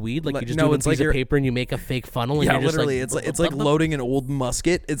cartridge with weed? Like you just do a piece like of paper and you make a fake funnel? And yeah, you're just literally. Like, it's like loading an old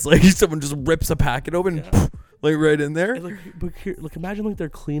musket. It's like someone just rips a packet open and like right in there. But here, imagine like they're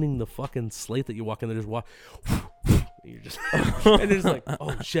cleaning the fucking slate that you walk in. They just walk. You're just and they're just like,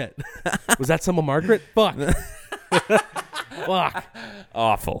 oh shit, was that some of Margaret? Fuck. Fuck.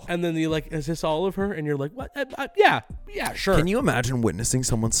 Awful. And then you like, is this all of her? And you're like, what? Yeah, sure. Can you imagine witnessing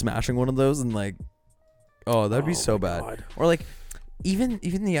someone smashing one of those and like, oh, that'd be so bad. God. Or like, even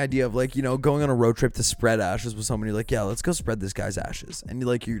the idea of like, you know, going on a road trip to spread ashes with someone. You're like, yeah, let's go spread this guy's ashes. And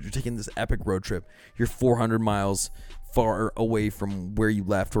you're taking this epic road trip. You're 400 miles far away from where you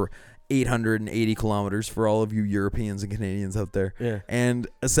left, or 880 kilometers for all of you Europeans and Canadians out there. Yeah. And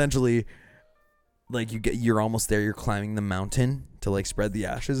essentially, like you're almost there. You're climbing the mountain to like spread the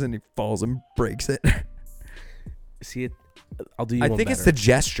ashes, and he falls and breaks it. See it. I'll do you. I one think better. it's the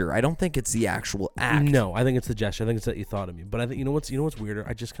gesture. I don't think it's the actual act. No, I think it's the gesture. I think it's that you thought of me. But I think you know what's weirder.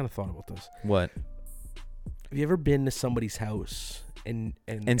 I just kind of thought about this. What? Have you ever been to somebody's house and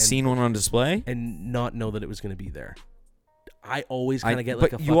seen one on display and not know that it was going to be there? I always kind of get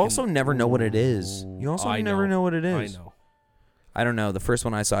like but a. You also never know what it is. You also never know what it is. I know. I don't know. The first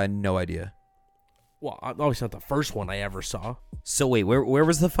one I saw, I had no idea. Well, obviously not the first one I ever saw. So wait, where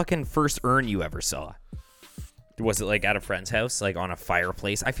was the fucking first urn you ever saw? Was it like at a friend's house, like on a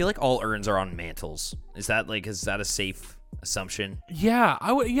fireplace? I feel like all urns are on mantles. Is that a safe assumption? Yeah,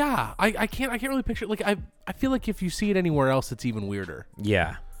 I would. Yeah, I can't really picture. Like I feel like if you see it anywhere else, it's even weirder.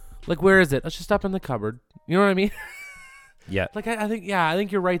 Yeah. Like where is it? It's just up in the cupboard. You know what I mean? Yeah. Like I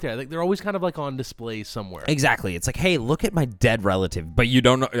think you're right there. Like they're always kind of like on display somewhere. Exactly. It's like, hey, look at my dead relative, but you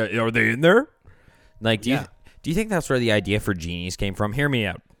don't know. Are they in there? Like, do you think that's where the idea for genies came from? Hear me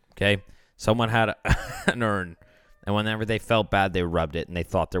out, okay? Someone had an urn, and whenever they felt bad, they rubbed it, and they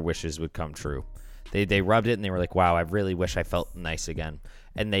thought their wishes would come true. They rubbed it, and they were like, wow, I really wish I felt nice again.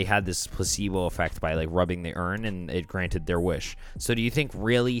 And they had this placebo effect by like rubbing the urn, and it granted their wish. So do you think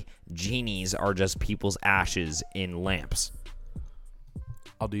really genies are just people's ashes in lamps?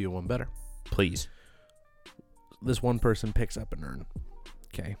 I'll do you one better. Please. This one person picks up an urn,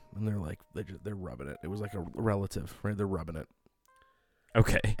 okay, and they're like they're rubbing it. It was like a relative, right? They're rubbing it.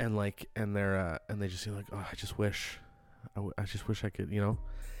 Okay. And like, and they're and they just feel like, oh, I just wish I could, you know.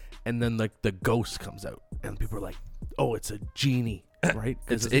 And then like the ghost comes out, and people are like, oh, it's a genie, right?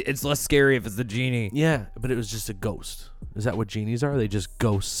 It's less scary if it's the genie. Yeah, but it was just a ghost. Is that what genies are? Are they just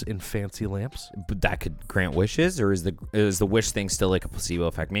ghosts in fancy lamps? But that could grant wishes, or is the wish thing still like a placebo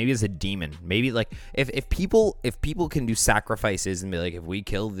effect? Maybe it's a demon. Maybe like if people can do sacrifices and be like, if we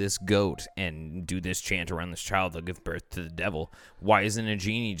kill this goat and do this chant around this child, they'll give birth to the devil. Why isn't a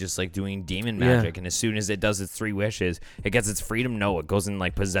genie just like doing demon magic? And as soon as it does its 3 wishes, it gets its freedom. No, it goes and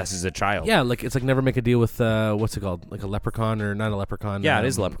like possesses a child. Yeah, like it's like never make a deal with what's it called? Like a leprechaun or not a leprechaun? Yeah, it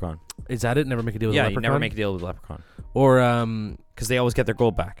is a leprechaun. Is that it? Never make a deal with a leprechaun? Yeah, you never make a deal with a leprechaun. Or because they always get their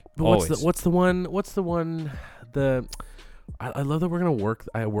gold back. What's the one? I love that we're gonna work.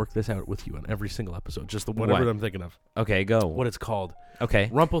 I work this out with you on every single episode. Just the whatever What? I'm thinking of. Okay, go. What it's called? Okay.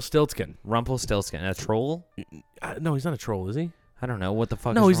 Rumpelstiltskin. Rumpelstiltskin. A troll? No, he's not a troll, is he? I don't know what the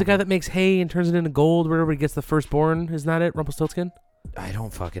fuck. No, is he's the guy wrong that makes hay and turns it into gold wherever he gets the firstborn. Isn't that it? Rumpelstiltskin? I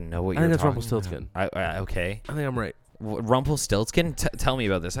don't fucking know what I you're think that's talking Rumpelstiltskin. about. Okay. I think I'm right. Rumpelstiltskin? Tell me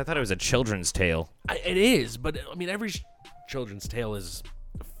about this. I thought it was a children's tale. It is, but I mean, every children's tale is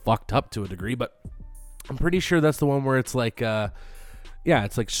fucked up to a degree, but I'm pretty sure that's the one where it's like,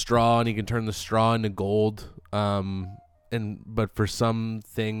 it's like straw and you can turn the straw into gold. But for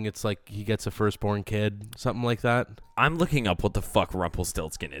something, it's like he gets a firstborn kid, something like that. I'm looking up what the fuck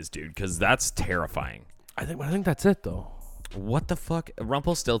Rumpelstiltskin is, dude, because that's terrifying. I think that's it though. What the fuck?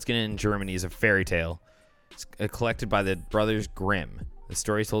 Rumpelstiltskin in Germany is a fairy tale. It's collected by the brothers Grimm. The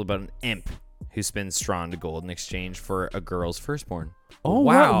story is told about an imp who spins straw into gold in exchange for a girl's firstborn. Oh,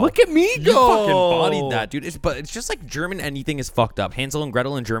 wow. Look at me go. You fucking bodied that, dude. But it's just like German anything is fucked up. Hansel and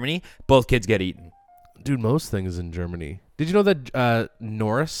Gretel in Germany, both kids get eaten. Dude, most things in Germany. Did you know that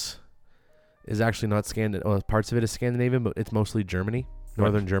Norse is actually not Scandinavian? Well, parts of it is Scandinavian, but it's mostly Germany.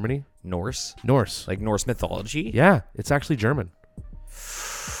 Northern Germany. Norse? Like Norse mythology? Yeah, it's actually German.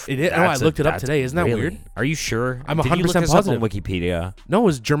 It is. I looked it up today. Isn't that weird? Are you sure? I'm 100% Did you look this positive. up on Wikipedia? No,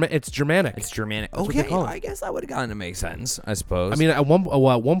 it's Germanic. It's Germanic. It's Germanic. That's what they Okay, call it. I guess that would have gotten to make sense, I suppose. I mean, at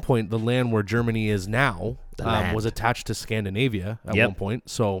one point, the land where Germany is now land. was attached to Scandinavia at Yep. one point.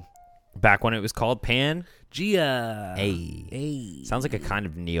 So, back when it was called Pangea. Hey. Sounds like a kind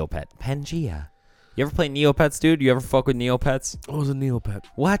of Neopet. Pangea. You ever play Neopets, dude? You ever fuck with Neopets? What was a Neopet?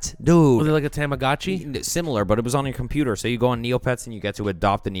 What? Dude. Was it like a Tamagotchi? Similar, but it was on your computer. So you go on Neopets and you get to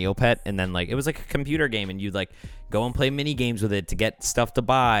adopt a Neopet, and then like it was like a computer game, and you'd like go and play mini games with it to get stuff to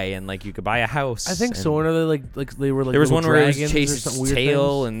buy, and like you could buy a house. I think and so. And are they like they were like there was little one where it was dragons chase or its something weird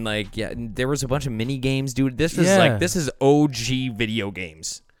tail, things? and like and there was a bunch of mini games, dude. This was Yeah. this is OG video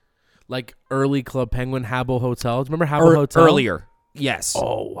games. Like early Club Penguin, Habbo Hotel. Do you remember Habbo Hotel? Earlier. Yes.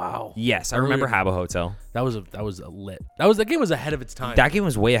 Oh wow. Yes, I remember Earlier. Habbo Hotel. That was a lit. That game was ahead of its time. That game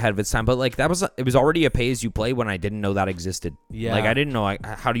was way ahead of its time, but like it was already a pay as you play when I didn't know that existed. Yeah. Like I didn't know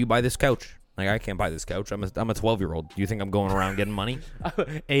how do you buy this couch? Like I can't buy this couch. I'm a 12-year-old. Do you think I'm going around getting money?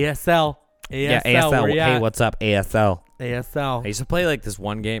 ASL. Yeah, ASL. Where you Hey, at? what's up, ASL? ASL. I used to play like this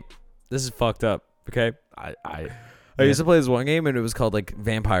one game. This is fucked up. Okay. I I used to play this one game, and it was called like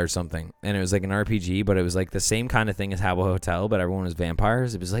Vampire something, and it was like an RPG, but it was like the same kind of thing as Habbo Hotel, but everyone was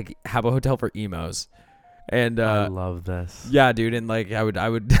vampires. It was like Habbo Hotel for emos, and I love this. yeah, dude, and like I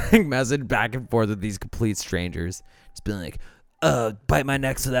would message back and forth with these complete strangers, just being like, bite my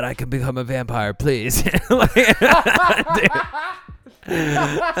neck so that I can become a vampire, please. Like, dude.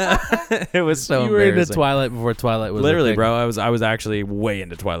 It was so You were into embarrassing. Twilight before Twilight was Literally, a thing. bro. I was actually way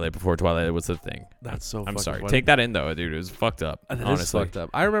into Twilight before Twilight was a thing. That's so. I'm fucking sorry. funny. Take that in though, dude. It was fucked up. That is honestly, fucked up.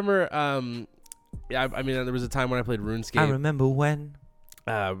 I remember. Yeah. I mean, there was a time when I played RuneScape. I remember when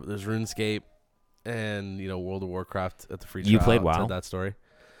There's RuneScape, and World of Warcraft at the free trial. You played I WoW? said that story.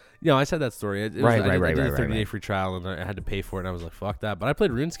 No, I said that story. I did a 30-day free trial, and I had to pay for it. And I was like, "Fuck that!" But I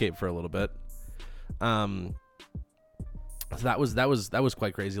played RuneScape for a little bit. So that was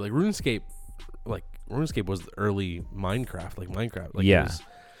quite crazy. Like RuneScape was the early Minecraft. Yeah.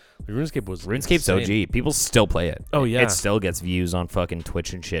 RuneScape was RuneScape's insane. OG. People still play it. Oh, yeah. It still gets views on fucking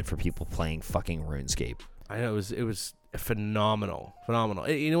Twitch and shit for people playing fucking RuneScape. I know it was phenomenal.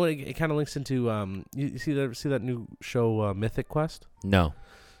 You know what? It kind of links into you see that new show Mythic Quest? No.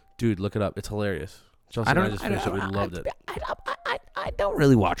 Dude, look it up. It's hilarious. Chelsea and I just finished it. We loved it. I don't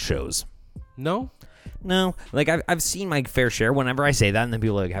really watch shows. No? No, like I've seen my fair share. Whenever I say that, and then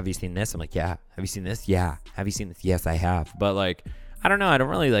people are like, "Have you seen this?" I'm like, "Yeah." Have you seen this? Yeah. Have you seen this? Yes, I have. But like, I don't know. I don't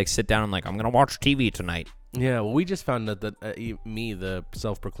really like sit down and like I'm gonna watch TV tonight. Yeah. Well, we just found out that me, the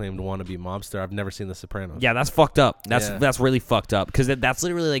self-proclaimed wannabe mobster, I've never seen The Sopranos. Yeah, that's fucked up. That's really fucked up because that's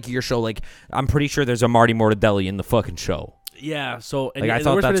literally like your show. Like I'm pretty sure there's a Marty Mortadelli in the fucking show. Yeah. So Like, I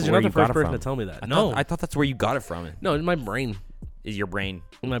thought that's you're where not you the first got it person from. to tell me that. I thought that's where you got it from. No, in my brain. Is your brain,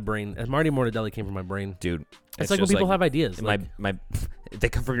 In my brain. And Marty Mortadelli came from my brain. dude? It's like when just people have ideas. my Like, they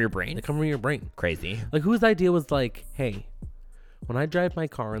come from your brain. they come from your brain. Crazy. Like, whose idea was like, hey, when I drive my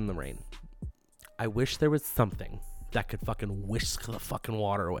car in the rain, I wish there was something that could fucking whisk the fucking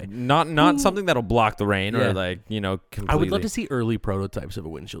water away. Not something that'll block the rain Yeah. or like completely. I would love to see early prototypes of a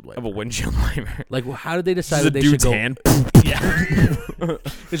windshield wiper. of a windshield wiper. Like, how did they decide Just a that they should dude's go? hand. Yeah.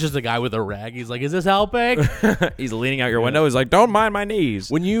 It's just a guy with a rag. He's like, is this helping? He's leaning out your window. He's like, "Don't mind my knees."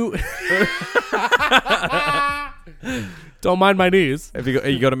 When you Don't mind my knees. If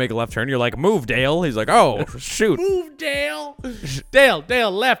you go to make a left turn, you're like, move, Dale. He's like, oh, shoot. Move, Dale.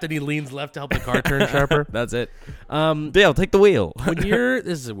 Dale, left. And he leans left to help the car turn sharper. That's it. Dale, take the wheel. This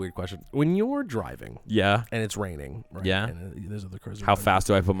is a weird question. When you're driving Yeah. and it's raining, right? Yeah. And there's other cars. How fast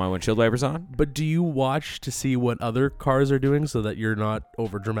do I put my windshield wipers on? But do you watch to see what other cars are doing so that you're not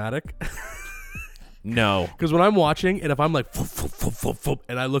over dramatic? No. Because when I'm watching, and if I'm like,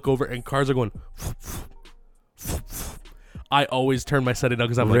 and I look over and cars are going, I always turn my setting down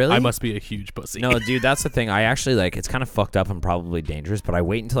because I'm Really? like, I must be a huge pussy. No, dude, that's the thing. I actually it's kind of fucked up and probably dangerous, but I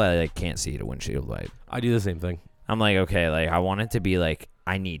wait until I can't see the windshield wipe. I do the same thing. I'm like, okay, I want it to be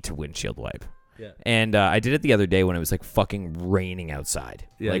I need to windshield wipe. Yeah. And I did it the other day when it was fucking raining outside.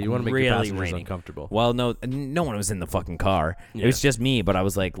 Yeah, you want to make really your passengers raining. uncomfortable. Well, no one was in the fucking car. Yeah. It was just me, but I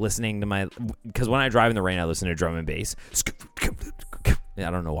was listening to because when I drive in the rain, I listen to drum and bass. I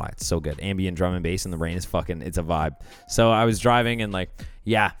don't know why. It's so good. Ambient drum and bass in the rain is it's a vibe. So I was driving and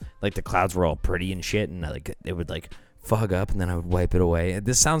the clouds were all pretty and shit, and it would fog up and then I would wipe it away.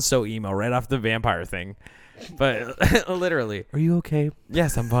 This sounds so emo right off the vampire thing. But literally. Are you okay?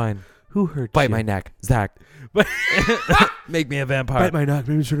 Yes, I'm fine. Who hurt Bite you? my neck, Zach. Make me a vampire. Bite my neck.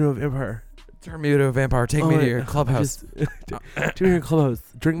 Maybe turn into a vampire. Turn me into a vampire. Take me to your clubhouse. To your clubhouse.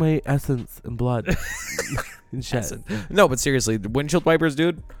 Drink my essence and blood. And shit. No, but seriously, the windshield wipers,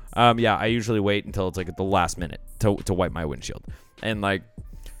 dude. I usually wait until it's at the last minute to wipe my windshield. And I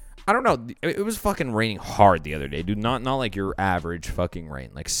don't know. It was fucking raining hard the other day, dude. Not like your average fucking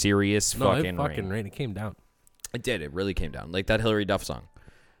rain. Serious fucking rain. It came down. It did. It really came down. Like that Hillary Duff song.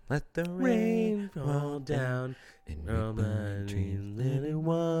 Let the rain fall down and all my dreams, let it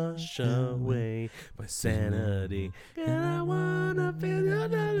wash away my sanity. And I wanna feel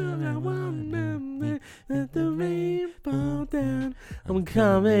let the rain fall down. I'm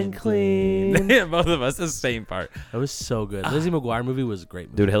coming clean. Both of us the same part. That was so good. Lizzie McGuire movie was a great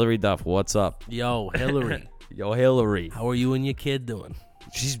movie. Dude, Hillary Duff, what's up? Yo, Hillary. Yo, Hillary. How are you and your kid doing?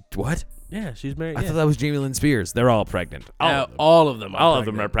 She's what? Yeah, she's married. I thought that was Jamie Lynn Spears. They're all pregnant. All of them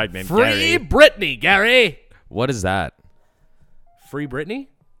are pregnant. Free Gary. Britney, Gary. What is that? Free Britney?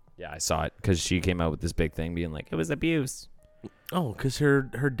 Yeah, I saw it because she came out with this big thing being it was abuse. Oh, because her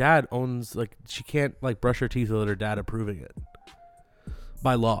dad owns, she can't, brush her teeth without her dad approving it.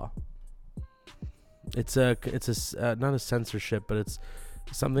 By law. It's not a censorship, but it's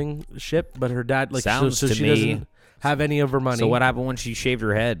something ship, but her dad, Sounds so to she me, doesn't have any of her money. So what happened when she shaved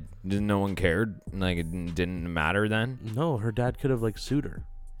her head? Didn't no one cared? It didn't matter then? No, her dad could have, sued her.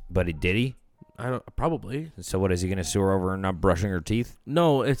 But did he? I don't, probably. So what, is he going to sue her over not brushing her teeth?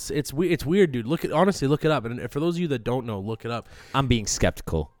 No, it's weird, dude. Honestly, look it up. And for those of you that don't know, look it up. I'm being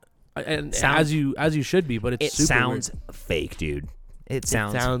skeptical. And as you should be, but it sounds fake, dude. It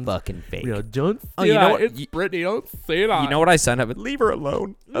sounds fucking fake. Don't say you know what? It's Britney. Don't say that. You know what I signed up with? Leave her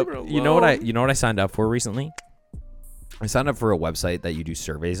alone. You know what I signed up for recently? I signed up for a website that you do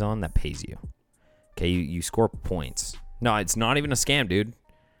surveys on that pays you. Okay, you score points. No, it's not even a scam, dude.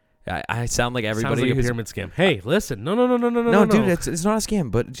 I sound like everybody. Sounds like a pyramid scam. Hey, listen. No, dude, it's not a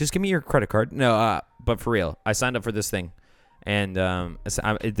scam. But just give me your credit card. No, but for real, I signed up for this thing, and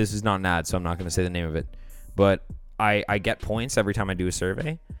this is not an ad, so I'm not going to say the name of it. But I get points every time I do a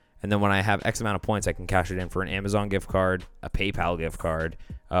survey, and then when I have X amount of points, I can cash it in for an Amazon gift card, a PayPal gift card,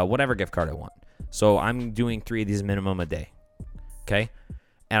 whatever gift card I want. So I'm doing 3 of these minimum a day, okay?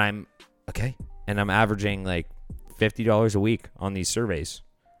 And I'm averaging $50 a week on these surveys.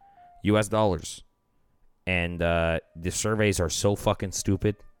 US dollars. And the surveys are so fucking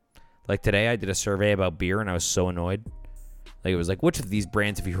stupid. Today I did a survey about beer and I was so annoyed. It was which of these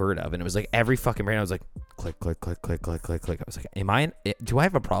brands have you heard of? And it was every fucking brand. I was click, click, click, click, click, click, click. I was do I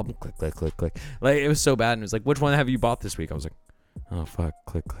have a problem? Click, click, click, click. It was so bad. And it was which one have you bought this week? I was oh fuck,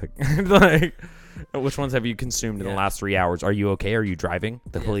 click, click. Which ones have you consumed in the last 3 hours? Are you okay? Are you driving?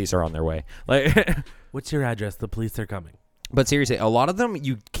 The police are on their way. What's your address? The police are coming. But seriously, a lot of them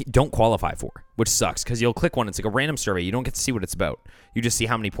you don't qualify for, which sucks because you'll click one. It's a random survey. You don't get to see what it's about. You just see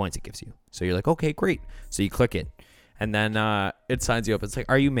how many points it gives you. So you're okay, great. So you click it. And then it signs you up. It's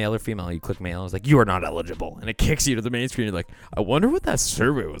are you male or female? You click male. It's you are not eligible. And it kicks you to the main screen. You're I wonder what that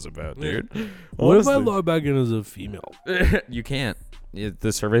survey was about, dude. What if I log back in as a female? You can't.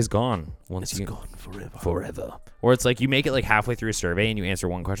 The survey's gone. It's gone forever. Or it's you make it halfway through a survey and you answer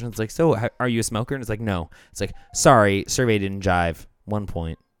one question. It's so are you a smoker? And it's no. It's sorry, survey didn't jive. 1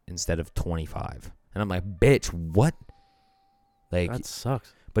 point instead of 25. And I'm bitch, what? That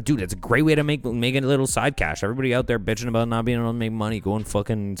sucks. But dude, it's a great way to make a little side cash. Everybody out there bitching about not being able to make money, go and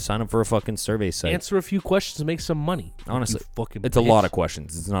fucking sign up for a fucking survey site. Answer a few questions and make some money. Honestly, You fucking it's a bitch. lot of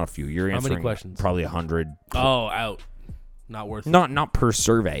questions. It's not a few. You're How many answering questions? probably 100. Oh, out. Not worth it. Not per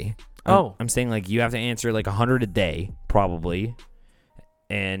survey. Oh. I'm saying like you have to answer like 100 a day probably,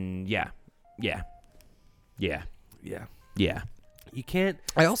 and yeah. You can't.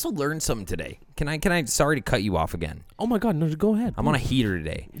 I also learned something today. Can I? Sorry to cut you off again. Oh my God, no, go ahead. I'm on a heater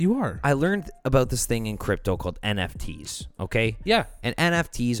today. You are. I learned about this thing in crypto called NFTs. Okay. Yeah. And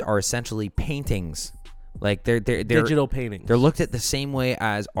NFTs are essentially paintings. Like they're Digital paintings. They're looked at the same way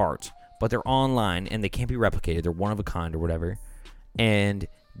as art, but they're online and they can't be replicated. They're one of a kind or whatever. And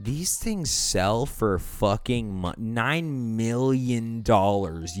these things sell for fucking $9 million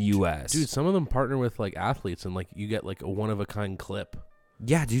US. Dude, some of them partner with like athletes and like you get like a one of a kind clip.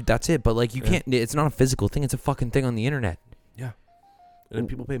 Yeah, dude, that's it. But like you can't. It's not a physical thing. It's a fucking thing on the internet. Yeah. And then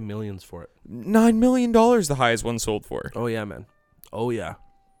people pay millions for it. $9 million, the highest one sold for. Oh yeah, man. Oh yeah.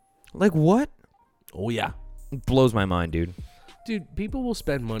 Like what? Oh yeah. It blows my mind, dude. Dude, people will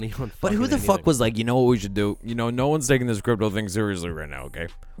spend money on. But who the anything. fuck was like, you know what we should do? You know, no one's taking this crypto thing seriously right now, okay?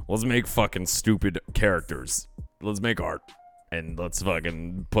 Let's make fucking stupid characters. Let's make art. And let's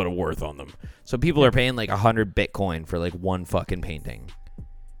fucking put a worth on them. So people are paying like 100 Bitcoin for like one fucking painting.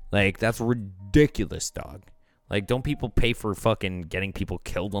 Like, that's ridiculous, dog. Like, don't people pay for fucking getting people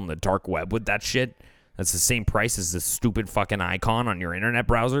killed on the dark web with that shit? That's the same price as this stupid fucking icon on your internet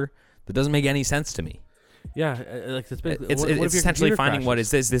browser? That doesn't make any sense to me. Yeah, like that's basically. It's what if your essentially computer finding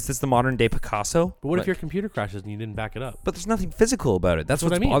crashes? what is this the modern day Picasso? But what if Like- your computer crashes and you didn't back it up? But there's nothing physical about it. That's what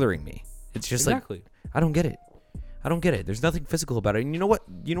what's I mean. bothering me. It's just Exactly. like I don't get it. There's nothing physical about it. And you know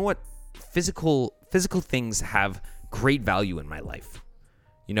what? Physical things have great value in my life.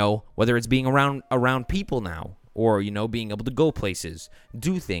 You know, whether it's being around people now, or you know, being able to go places,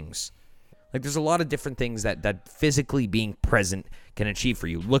 do things. Like there's a lot of different things that physically being present can achieve for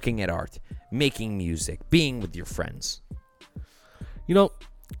you. Looking at art, making music, being with your friends. You know,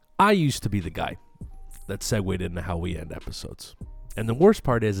 I used to be the guy that segued into how we end episodes. And the worst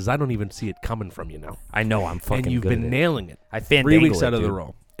part is I don't even see it coming from you now. I know I'm fucking and you've good been at it. nailing it. I 3 fandangle weeks out it, of the dude.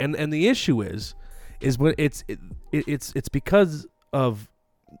 row. And the issue is when it's because of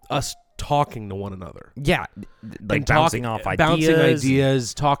us talking to one another. Yeah, like And bouncing bouncing ideas,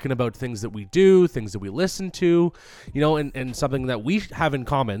 ideas, talking about things that we do, things that we listen to, you know, and something that we have in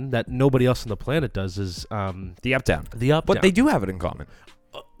common that nobody else on the planet does is the up down. the up But down. they do have it in common.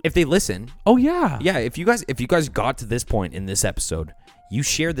 If they listen, Oh yeah. yeah. If you guys got to this point in this episode, you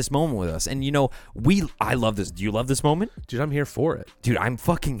shared this moment with us, and you know I love this. Do you love this moment, Dude, I'm here for it. dude? I'm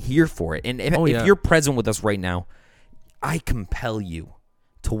fucking here for it. And if yeah. you're present with us right now, I compel you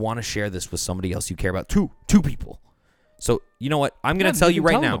to want to share this with somebody else you care about. Two people. So you know what? I'm gonna Yeah, tell you you can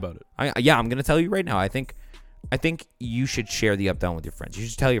right tell them now. about it. I'm gonna tell you right now. I think you should share the up down with your friends. You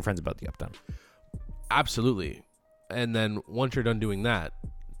should tell your friends about the up down. Absolutely. And then once you're done doing that,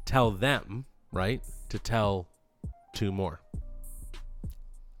 tell them, right, to tell 2 more.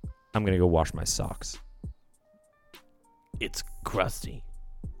 I'm gonna go wash my socks. It's crusty.